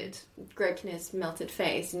melted. Greg Kinnear's melted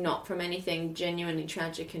face, not from anything genuinely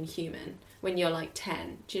tragic and human when you're, like,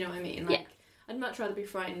 10. Do you know what I mean? Like, I'd much rather be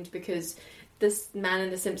frightened because... this man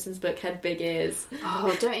in the Simpsons book had big ears.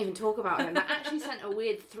 Oh, don't even talk about him. That actually sent a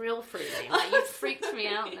weird thrill through me. Like, you've freaked me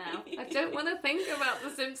out now. I don't want to think about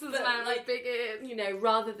the Simpsons man with big ears. You know,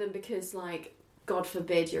 rather than because, like, God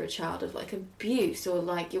forbid you're a child of, like, abuse or,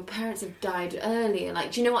 like, your parents have died earlier.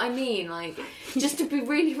 Like, do you know what I mean? Like, just to be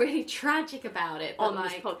really, really tragic about it. But on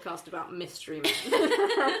this podcast about mystery men.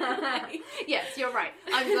 Yes, you're right.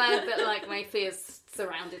 I'm glad that, like, my fears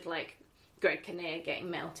surrounded, like, Greg Kinnear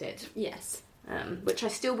getting melted. Yes. Which I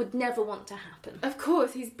still would never want to happen. Of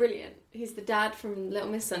course, he's brilliant. He's the dad from Little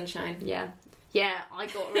Miss Sunshine. Yeah. Yeah, I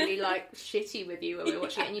got really, like, shitty with you when we were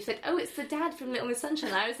watching it, and you said, oh, it's the dad from Little Miss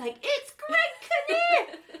Sunshine. And I was like, it's Greg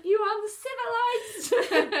Kinnear! You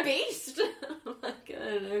uncivilised beast! Like, I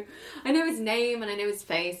don't know. I know his name and I know his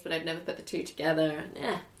face, but I've never put the two together.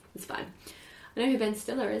 Yeah, it's fine. I know who Ben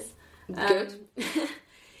Stiller is. Good.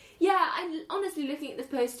 Yeah, I'm honestly looking at this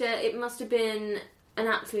poster, it must have been an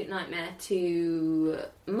absolute nightmare to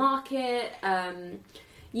market.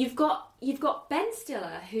 You've got Ben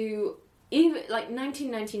Stiller, who even like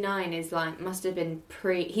 1999 is like must have been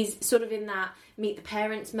he's sort of in that Meet the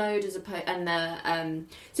Parents mode as opposed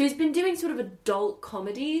so he's been doing sort of adult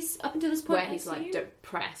comedies up until this point where he's like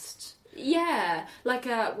depressed. Yeah, like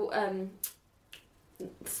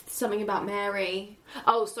Something About Mary.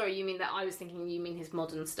 Oh, sorry, you mean that? I was thinking you mean his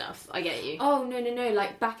modern stuff. I get you. Oh, no.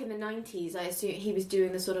 Like, back in the 90s, I assume he was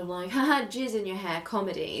doing the sort of like, haha, jizz in your hair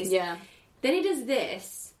comedies. Yeah. Then he does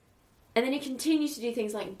this, and then he continues to do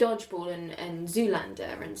things like Dodgeball and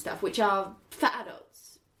Zoolander and stuff, which are for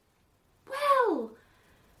adults. Well,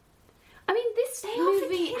 I mean, this They are for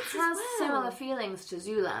movie kids as has well. similar feelings to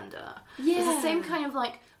Zoolander. Yeah. It's the same kind of,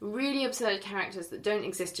 like, really absurd characters that don't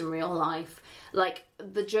exist in real life. Like,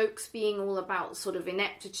 the jokes being all about sort of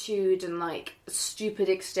ineptitude and, like, stupid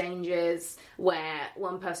exchanges where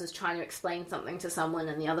one person's trying to explain something to someone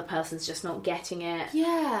and the other person's just not getting it.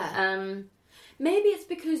 Yeah. Maybe it's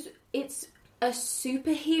because it's a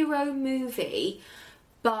superhero movie,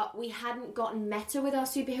 but we hadn't gotten meta with our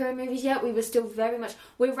superhero movies yet. We were still very much...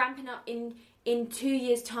 We're ramping up in 2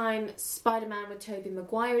 years' time. Spider-Man with Tobey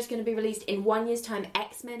Maguire is going to be released. In 1 year's time,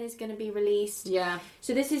 X-Men is going to be released. Yeah.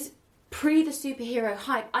 So this is pre the superhero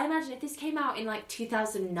hype. I imagine if this came out in, like,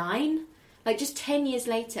 2009, like, just 10 years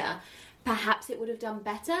later, perhaps it would have done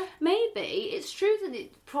better. Maybe. It's true that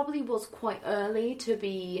it probably was quite early to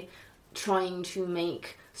be trying to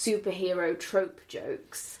make superhero trope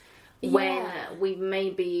jokes when we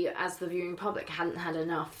maybe, as the viewing public, hadn't had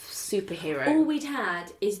enough superhero. All we'd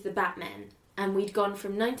had is the Batman, and we'd gone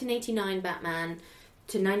from 1989 Batman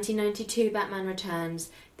to 1992 Batman Returns,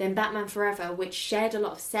 then Batman Forever, which shared a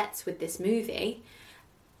lot of sets with this movie,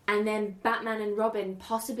 and then Batman and Robin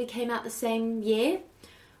possibly came out the same year,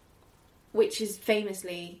 which is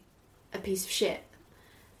famously a piece of shit.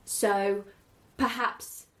 So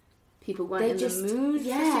perhaps people weren't in the mood for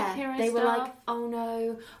superhero they were stuff. like, oh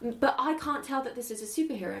no. But I can't tell that this is a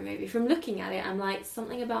superhero movie. From looking at it, I'm like,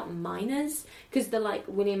 something about miners, because the, like,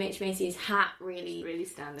 William H. Macy's hat really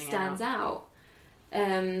stands out.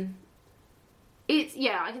 It's,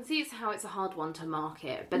 yeah, I can see it's how it's a hard one to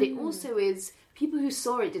market, but it also is, people who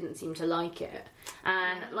saw it didn't seem to like it.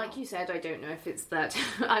 And like you said, I don't know if it's that,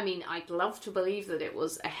 I mean, I'd love to believe that it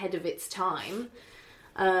was ahead of its time,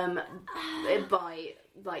 by,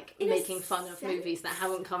 like, making fun of movies that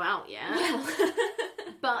haven't come out yet.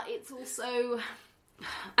 But it's also,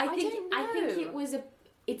 I think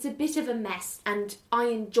it's a bit of a mess, and I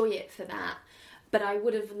enjoy it for that. But I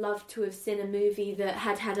would have loved to have seen a movie that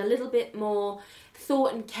had a little bit more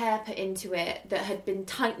thought and care put into it, that had been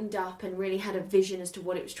tightened up and really had a vision as to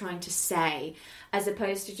what it was trying to say, as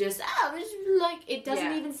opposed to just, it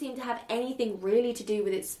doesn't even seem to have anything really to do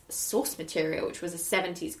with its source material, which was a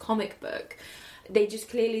 70s comic book. They just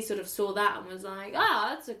clearly sort of saw that and was like,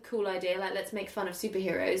 that's a cool idea, like, let's make fun of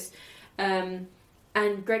superheroes. And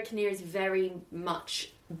Greg Kinnear is very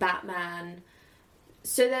much Batman.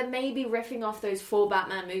 So they're maybe riffing off those 4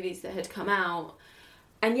 Batman movies that had come out.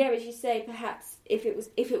 And yeah, as you say, perhaps if it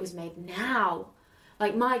was made now,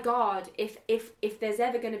 like, my God, if there's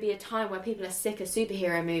ever going to be a time where people are sick of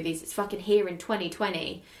superhero movies, it's fucking here in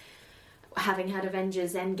 2020, having had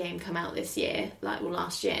Avengers Endgame come out this year,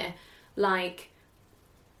 last year, like,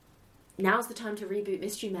 now's the time to reboot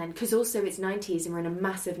Mystery Men, because also it's 90s and we're in a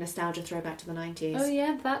massive nostalgia throwback to the 90s. Oh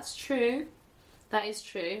yeah, that's true. That is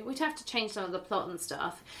true. We'd have to change some of the plot and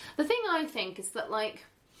stuff. The thing I think is that, like,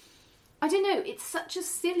 I don't know, it's such a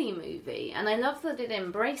silly movie, and I love that it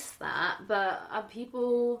embraced that, but are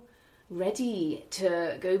people ready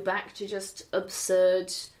to go back to just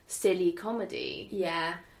absurd, silly comedy?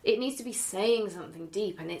 Yeah. It needs to be saying something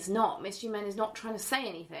deep, and it's not. Mystery Men is not trying to say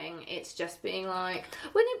anything. It's just being like,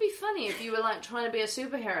 wouldn't it be funny if you were, like, trying to be a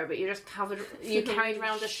superhero, but you just carried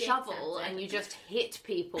around a shovel and you just hit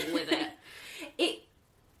people with it?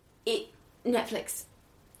 Netflix.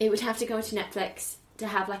 It would have to go into Netflix to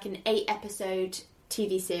have, like, an 8-episode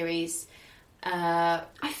TV series. I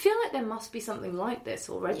feel like there must be something like this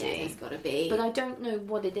already. Yeah, there's got to be. But I don't know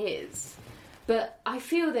what it is. But I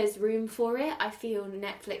feel there's room for it. I feel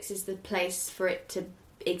Netflix is the place for it to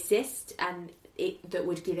exist, and that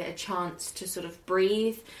would give it a chance to sort of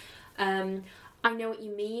breathe. I know what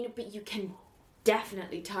you mean, but you can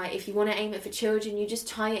definitely tie it. If you want to aim it for children, you just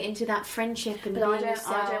tie it into that friendship and But being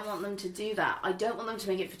yourself. I don't want them to do that. I don't want them to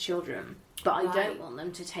make it for children, but I don't want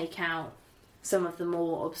them to take out some of the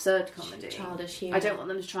more absurd comedy. Childish humour. I don't want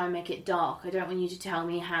them to try and make it dark. I don't want you to tell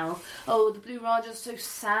me how, the Blue Raja's so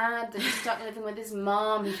sad that he's stuck living with his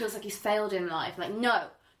mum, he feels like he's failed in life. Like, no,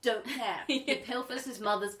 don't care. He pilfers his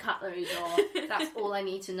mother's cutlery drawer. That's all I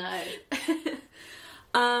need to know.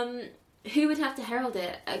 Who would have to herald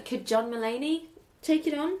it? Could John Mulaney take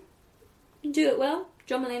it on? Do it well?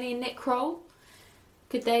 John Mulaney and Nick Kroll?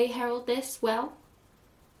 Could they herald this well?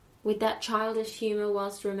 With that childish humour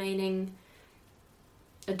whilst remaining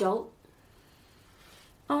adult?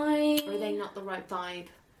 Or are they not the right vibe?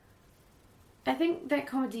 I think their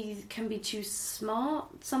comedies can be too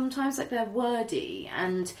smart sometimes, like they're wordy,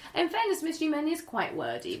 and in fairness, Mystery Men is quite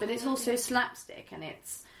wordy, but it's also slapstick, and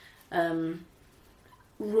it's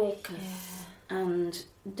raucous and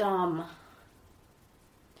dumb.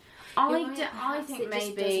 I think It maybe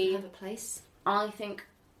just doesn't have a place. I think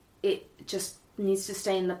it just needs to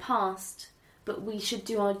stay in the past, but we should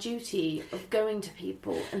do our duty of going to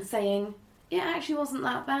people and saying, it actually wasn't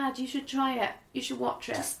that bad, you should try it, you should watch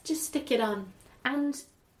it. Just stick it on. And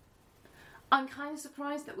I'm kind of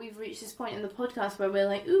surprised that we've reached this point in the podcast where we're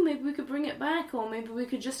like, ooh, maybe we could bring it back, or maybe we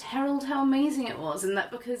could just herald how amazing it was, and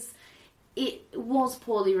that because it was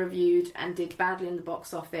poorly reviewed and did badly in the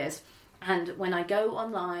box office. And when I go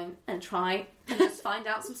online and try and just find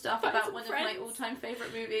out some stuff about one of my all-time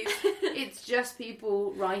favourite movies, it's just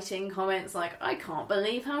people writing comments like, I can't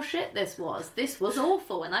believe how shit this was. This was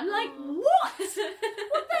awful. And I'm like, what?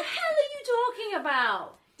 What the hell are you talking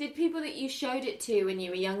about? Did people that you showed it to when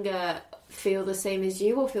you were younger feel the same as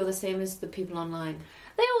you, or feel the same as the people online?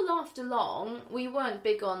 They all laughed along. We weren't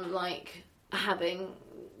big on, like, having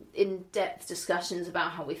in-depth discussions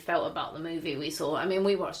about how we felt about the movie we saw. I mean,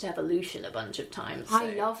 we watched Evolution a bunch of times. So.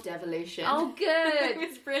 I loved Evolution. Oh, good. It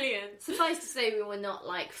was brilliant. Suffice to say, we were not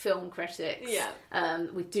like film critics. Yeah.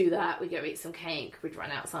 We'd do that. We'd go eat some cake. We'd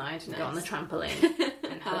run outside and go on the trampoline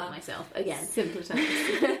and hurt myself again. Simple times.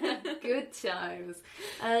 Good times.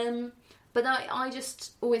 But I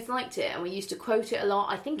just always liked it, and we used to quote it a lot.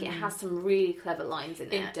 I think it has some really clever lines in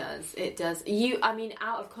it. It does. I mean,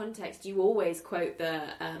 out of context, you always quote the,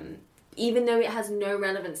 even though it has no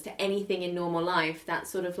relevance to anything in normal life, that's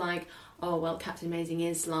sort of like, oh, well, Captain Amazing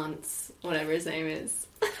is Lance, whatever his name is.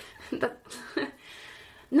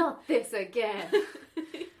 Not this again.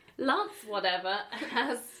 Lance whatever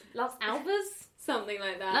has... Lance Alvers? Something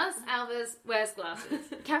like that. Lance Alvers wears glasses.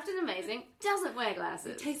 Captain Amazing doesn't wear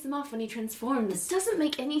glasses. He takes them off when he transforms. This doesn't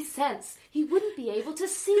make any sense. He wouldn't be able to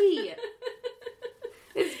see.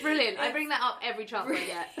 It's brilliant. I bring that up every chance I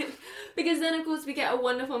get. Because then, of course, we get a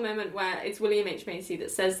wonderful moment where it's William H. Macy that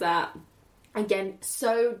says that, again,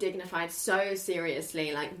 so dignified, so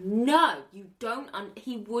seriously, like, no, you don't,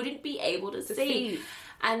 he wouldn't be able to see.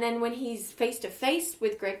 And then when he's face to face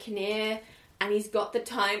with Greg Kinnear, and he's got the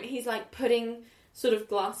time, he's like putting sort of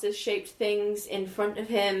glasses shaped things in front of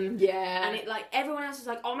him. Yeah. And it like, everyone else is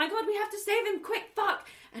like, oh my god, we have to save him, quick, fuck.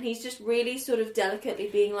 And he's just really sort of delicately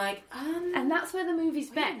being like, And that's where the movie's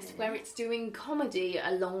best, where it's doing comedy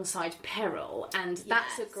alongside peril. And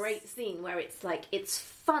that's a great scene where it's like, it's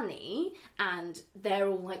funny, and they're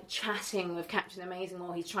all like chatting with Captain Amazing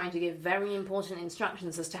while he's trying to give very important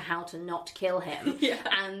instructions as to how to not kill him.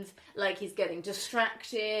 And like, he's getting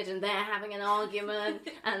distracted, and they're having an argument,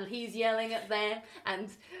 and he's yelling at them, and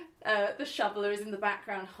the shoveler is in the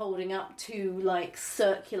background holding up two like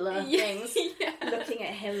circular things, looking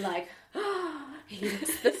at him like, oh, he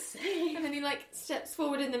looks the same. And then he like steps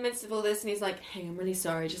forward in the midst of all this, and he's like, hey, I'm really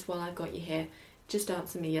sorry, just while I've got you here, just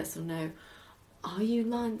answer me yes or no. Are you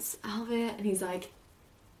Lance Alver? And he's like,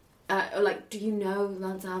 do you know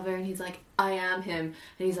Lance Alver? And he's like, I am him.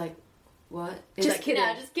 And he's like, what? He's Just like, kidding.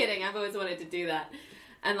 No, just kidding. I've always wanted to do that.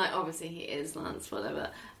 And like, obviously he is Lance, whatever.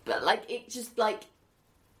 But like, it just like,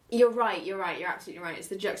 you're right, you're absolutely right. It's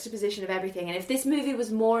the juxtaposition of everything. And if this movie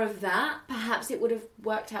was more of that, perhaps it would have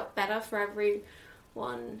worked out better for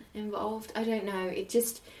everyone involved. I don't know.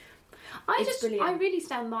 I really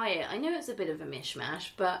stand by it. I know it's a bit of a mishmash,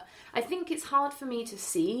 but I think it's hard for me to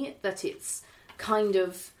see that it's kind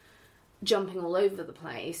of jumping all over the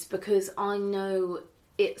place, because I know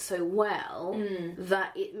it so well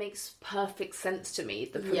that it makes perfect sense to me,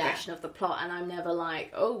 the progression of the plot, and I'm never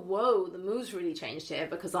like, oh, whoa, the mood's really changed here,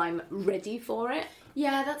 because I'm ready for it.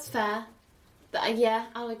 Yeah, that's fair. Yeah,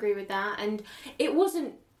 I'll agree with that. And it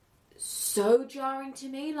wasn't so jarring to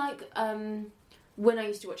me, like, when I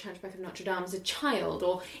used to watch Hunchback of Notre Dame as a child,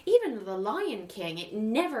 or even The Lion King, it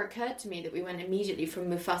never occurred to me that we went immediately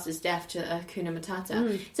from Mufasa's death to Hakuna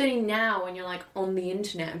Matata. It's only now when you're like on the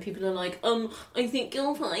internet and people are like, I think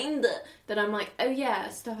you'll find that I'm like, oh yeah,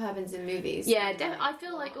 stuff happens in movies. Yeah, I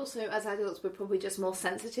feel like also as adults we're probably just more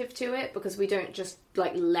sensitive to it, because we don't just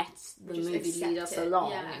like let the Just movie accept lead us it,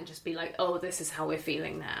 along yeah. and just be like, oh, this is how we're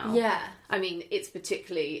feeling now. Yeah. I mean, it's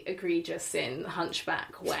particularly egregious in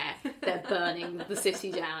Hunchback, where they're burning the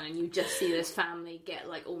city down and you just see this family get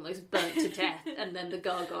like almost burnt to death, and then the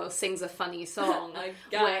gargoyle sings a funny song A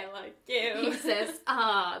guy like you. he says,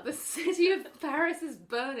 the city of Paris is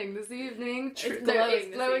burning this evening. It's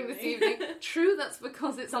glowing this this evening. True, that's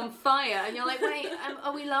because it's on fire. And you're like, wait,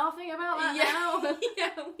 are we laughing about that now? Yeah,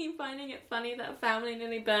 are we finding it funny that a family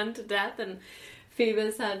nearly burned to death and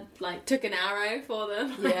Phoebus had, like, took an arrow for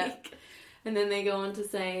them? Yeah. Like, and then they go on to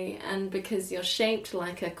say, and because you're shaped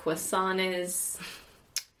like a croissant is,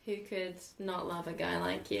 who could not love a guy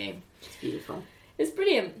like you? It's beautiful. It's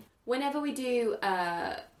brilliant. Whenever we do,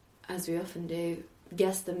 as we often do,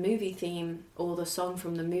 guess the movie theme or the song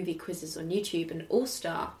from the movie quizzes on YouTube, an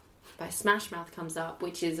all-star by Smash Mouth comes up,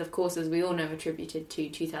 which is, of course, as we all know, attributed to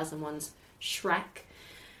 2001's Shrek.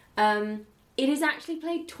 It is actually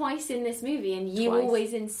played twice in this movie, and you Twice.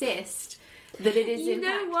 always insist that it is You in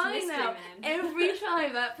know fact why Mystery now? Man. Every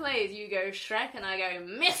time that plays, you go Shrek and I go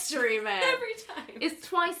Mystery Man. Every time. It's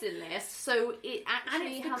twice in this, so it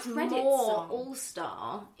actually it's the has credits more song.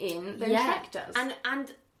 All-Star in than Yeah. Shrek does.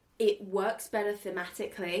 And it works better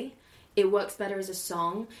thematically. It works better as a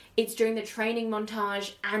song. It's during the training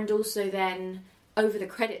montage and also then over the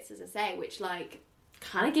credits, as I say, which like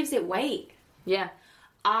kind of gives it weight. yeah.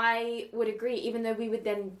 I would agree, even though we would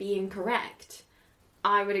then be incorrect.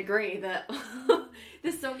 I would agree that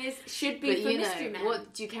the song should be But for you Mystery know, Man.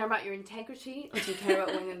 what, do you care about your integrity or do you care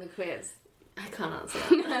about winning the quiz? I can't answer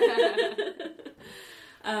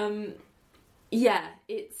that. Yeah,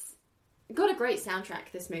 it's got a great soundtrack,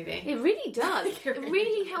 this movie. It really does. It It really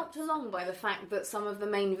really helped along by the fact that some of the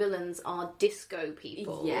main villains are disco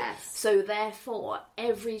people. Yes. So therefore,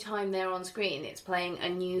 every time they're on screen, it's playing a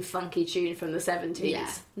new funky tune from the 70s. Yeah,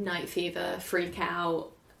 Night Fever, Freak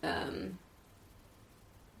Out,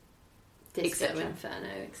 Disco Etc. Inferno,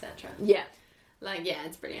 etc. Yeah. Like, yeah,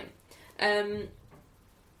 it's brilliant.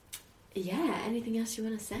 Yeah, anything else you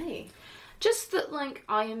want to say? Just that, like,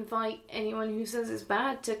 I invite anyone who says it's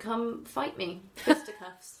bad to come fight me.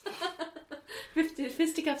 Fisticuffs.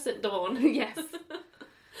 Fisticuffs at dawn. Yes.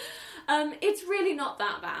 It's really not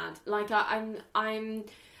that bad. Like, I'm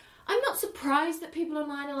not surprised that people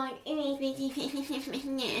online are like,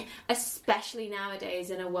 especially nowadays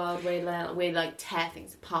in a world where we like tear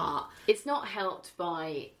things apart. It's not helped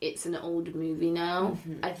by it's an old movie now.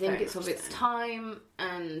 I think very it's of much its so. time,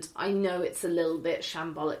 and I know it's a little bit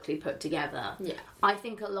shambolically put together. Yeah. I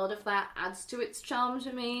think a lot of that adds to its charm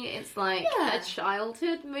to me. It's like Yeah. a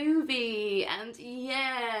childhood movie, and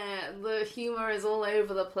yeah, the humour is all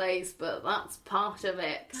over the place, but that's part of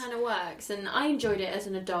it. Kind of works, and I enjoyed it as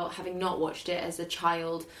an adult, having not watched it as a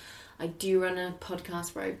child. I do run a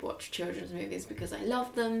podcast where I watch children's movies because I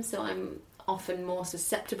love them, so I'm often more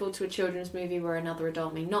susceptible to a children's movie where another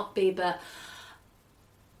adult may not be, but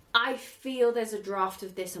I feel there's a draft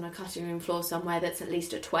of this on a cutting room floor somewhere that's at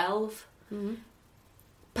least a 12.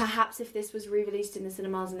 Perhaps if this was re-released in the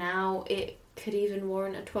cinemas now, it could even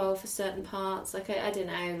warrant a 12 for certain parts. Like, I don't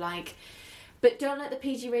know, like... But don't let the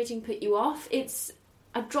PG rating put you off. It's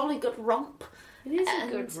a jolly good romp. It is And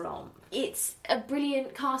a good romp. It's a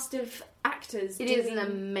brilliant cast of actors. It is an doing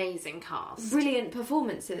amazing cast. brilliant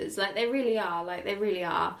performances. Like, they really are.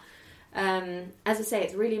 As I say,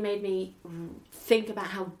 it's really made me think about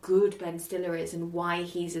how good Ben Stiller is and why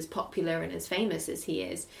he's as popular and as famous as he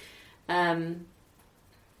is.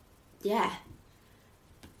 Yeah.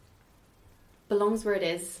 Belongs where it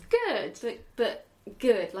is. Good. But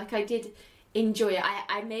good. Like, I did enjoy it.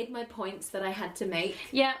 I made my points that I had to make.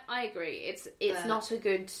 Yeah, I agree. It's not a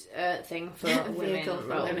good thing for women. Vehicle for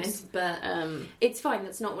roles. women, but it's fine.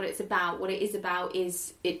 That's not what it's about. What it is about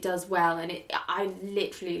is it does well, and I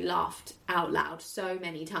literally laughed out loud so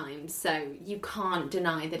many times. So you can't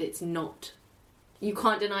deny that it's not. You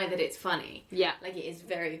can't deny that it's funny. Yeah. Like, it is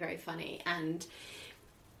very, very funny. And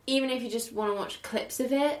even if you just want to watch clips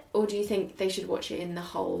of it, or do you think they should watch it in the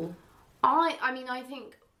whole? I mean, I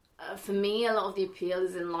think for me, a lot of the appeal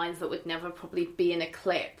is in lines that would never probably be in a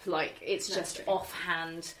clip. Like, it's That's just true.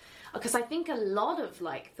 offhand. Because I think a lot of,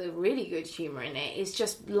 like, the really good humour in it is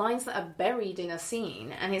just lines that are buried in a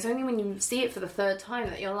scene. And it's only when you see it for the third time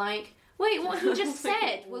that you're like, wait, what he just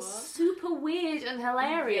said was What? super weird and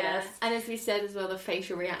hilarious. And as we said as well, the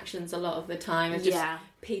facial reactions a lot of the time are just Yeah.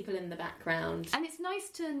 people in the background. And it's nice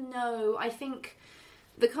to know, I think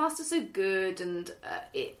the cast are so good, and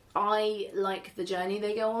I like the journey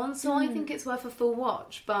they go on, so I think it's worth a full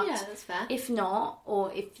watch. But Yeah, that's fair. if not,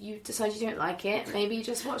 or if you decide you don't like it, maybe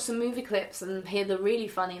just watch some movie clips and hear the really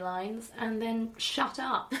funny lines, and then shut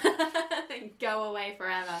up. Go away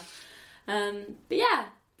forever. But yeah,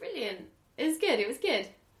 brilliant. It was good. It was good.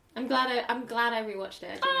 I'm glad I rewatched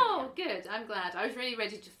it. Oh, good. I'm glad. I was really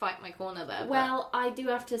ready to fight my corner there. Well, I do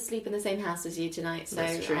have to sleep in the same house as you tonight, so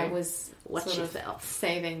That's true. I was Watch sort of yourself.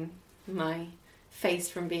 saving my face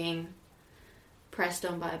from being pressed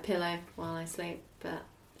on by a pillow while I sleep. But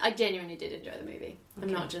I genuinely did enjoy the movie. I'm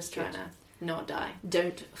Okay, not just trying good. to not die.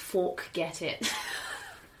 Don't fork get it.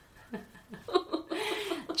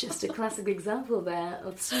 Just a classic example there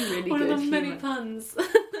of some really One good of the many humour. puns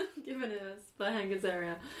given us by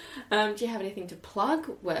Hangazaria. Do you have anything to plug?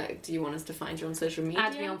 Where do you want us to find you on social media?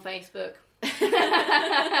 Add me on Facebook.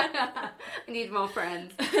 I need more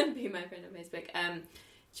friends. Be my friend on Facebook.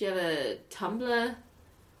 Do you have a Tumblr?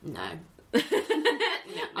 No. No.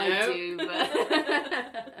 I do, but...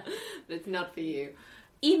 But it's not for you.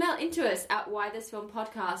 email into us at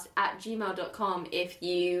whythisfilmpodcast@gmail.com if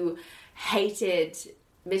you hated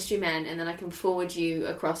Mystery Men, and then I can forward you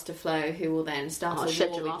across to Flo, who will then start a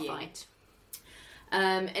war with you. Fight.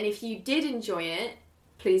 And if you did enjoy it,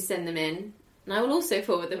 please send them in, and I will also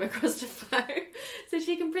forward them across to Flo so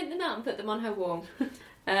she can print them out and put them on her wall.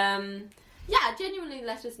 Yeah, genuinely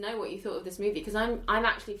let us know what you thought of this movie, because I'm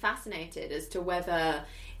actually fascinated as to whether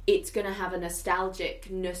it's going to have a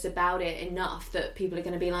nostalgicness about it enough that people are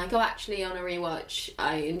going to be like, oh, actually, on a rewatch,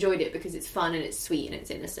 I enjoyed it because it's fun and it's sweet and it's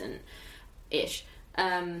innocent-ish.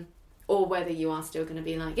 Or whether you are still going to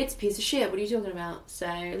be like, it's a piece of shit, what are you talking about? So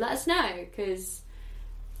let us know, because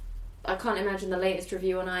I can't imagine the latest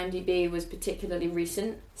review on IMDb was particularly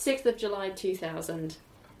recent. 6th of July 2000.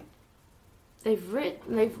 They've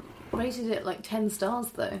rated it like 10 stars,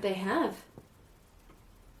 though. They have.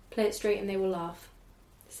 Play it straight and they will laugh,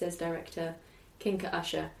 says director Kinka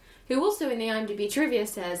Usher, who also in the IMDb trivia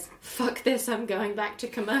says, fuck this, I'm going back to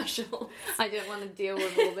commercials. I don't want to deal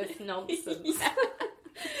with all this nonsense. Yeah.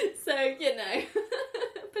 So, you know,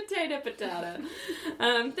 potato.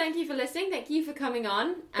 Thank you for listening. Thank you for coming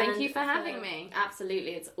on. Thank you for having me.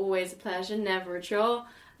 Absolutely. It's always a pleasure, never a chore.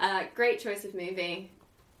 Great choice of movie.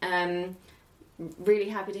 Really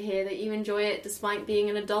happy to hear that you enjoy it despite being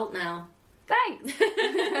an adult now. Thanks.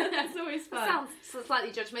 That's always fun. Sounds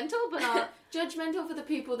slightly judgmental, but judgmental for the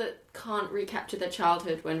people that can't recapture their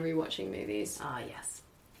childhood when rewatching movies. Yes.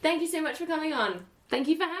 Thank you so much for coming on. Thank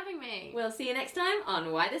you for having me. We'll see you next time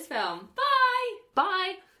on Why This Film. Bye!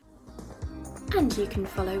 Bye! And you can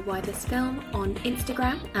follow Why This Film on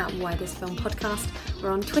Instagram at Why This Film Podcast.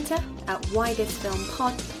 We're on Twitter at Why This Film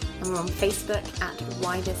Pod, and we're on Facebook at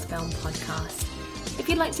Why This Film Podcast. If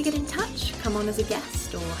you'd like to get in touch, come on as a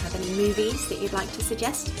guest, or have any movies that you'd like to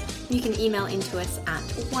suggest, you can email into us at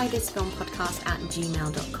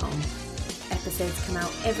whythisfilmpodcast@gmail.com. Episodes come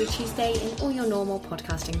out every Tuesday in all your normal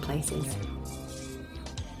podcasting places.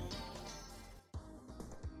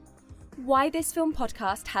 Why This Film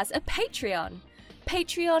Podcast has a Patreon.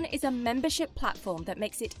 Patreon is a membership platform that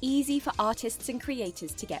makes it easy for artists and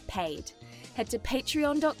creators to get paid. Head to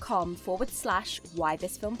patreon.com/Why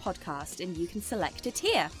This Film Podcast and you can select a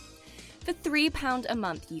tier. For £3 a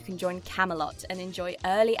month, you can join Camelot and enjoy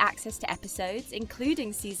early access to episodes,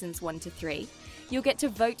 including seasons 1 to 3. You'll get to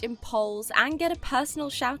vote in polls and get a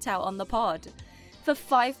personal shout out on the pod. For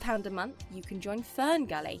 £5 a month, you can join Fern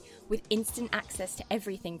Gully. With instant access to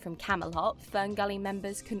everything from Camelot, Fern Gully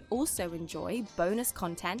members can also enjoy bonus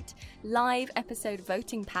content, live episode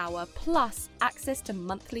voting power, plus access to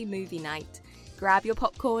monthly movie night. Grab your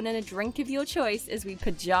popcorn and a drink of your choice as we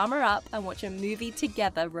pajama up and watch a movie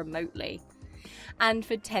together remotely. And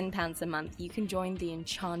for £10 a month, you can join the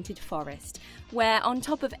Enchanted Forest, where on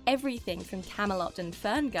top of everything from Camelot and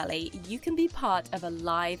Fern Gully, you can be part of a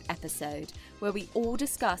live episode where we all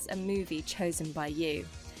discuss a movie chosen by you.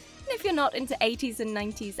 And if you're not into 80s and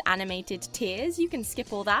 90s animated tiers, you can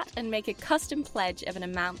skip all that and make a custom pledge of an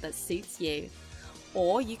amount that suits you.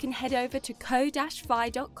 Or you can head over to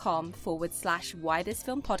ko-fi.com/Why This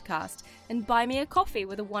Film Podcast and buy me a coffee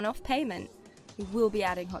with a one-off payment. We will be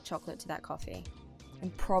adding hot chocolate to that coffee.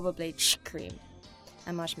 And probably cream.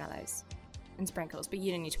 And marshmallows. And sprinkles, but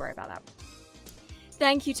you don't need to worry about that.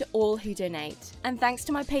 Thank you to all who donate. And thanks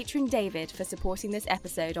to my patron David for supporting this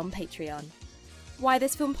episode on Patreon. Why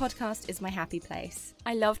This Film Podcast is my happy place.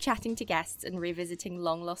 I love chatting to guests and revisiting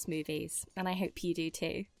long-lost movies. And I hope you do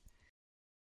too.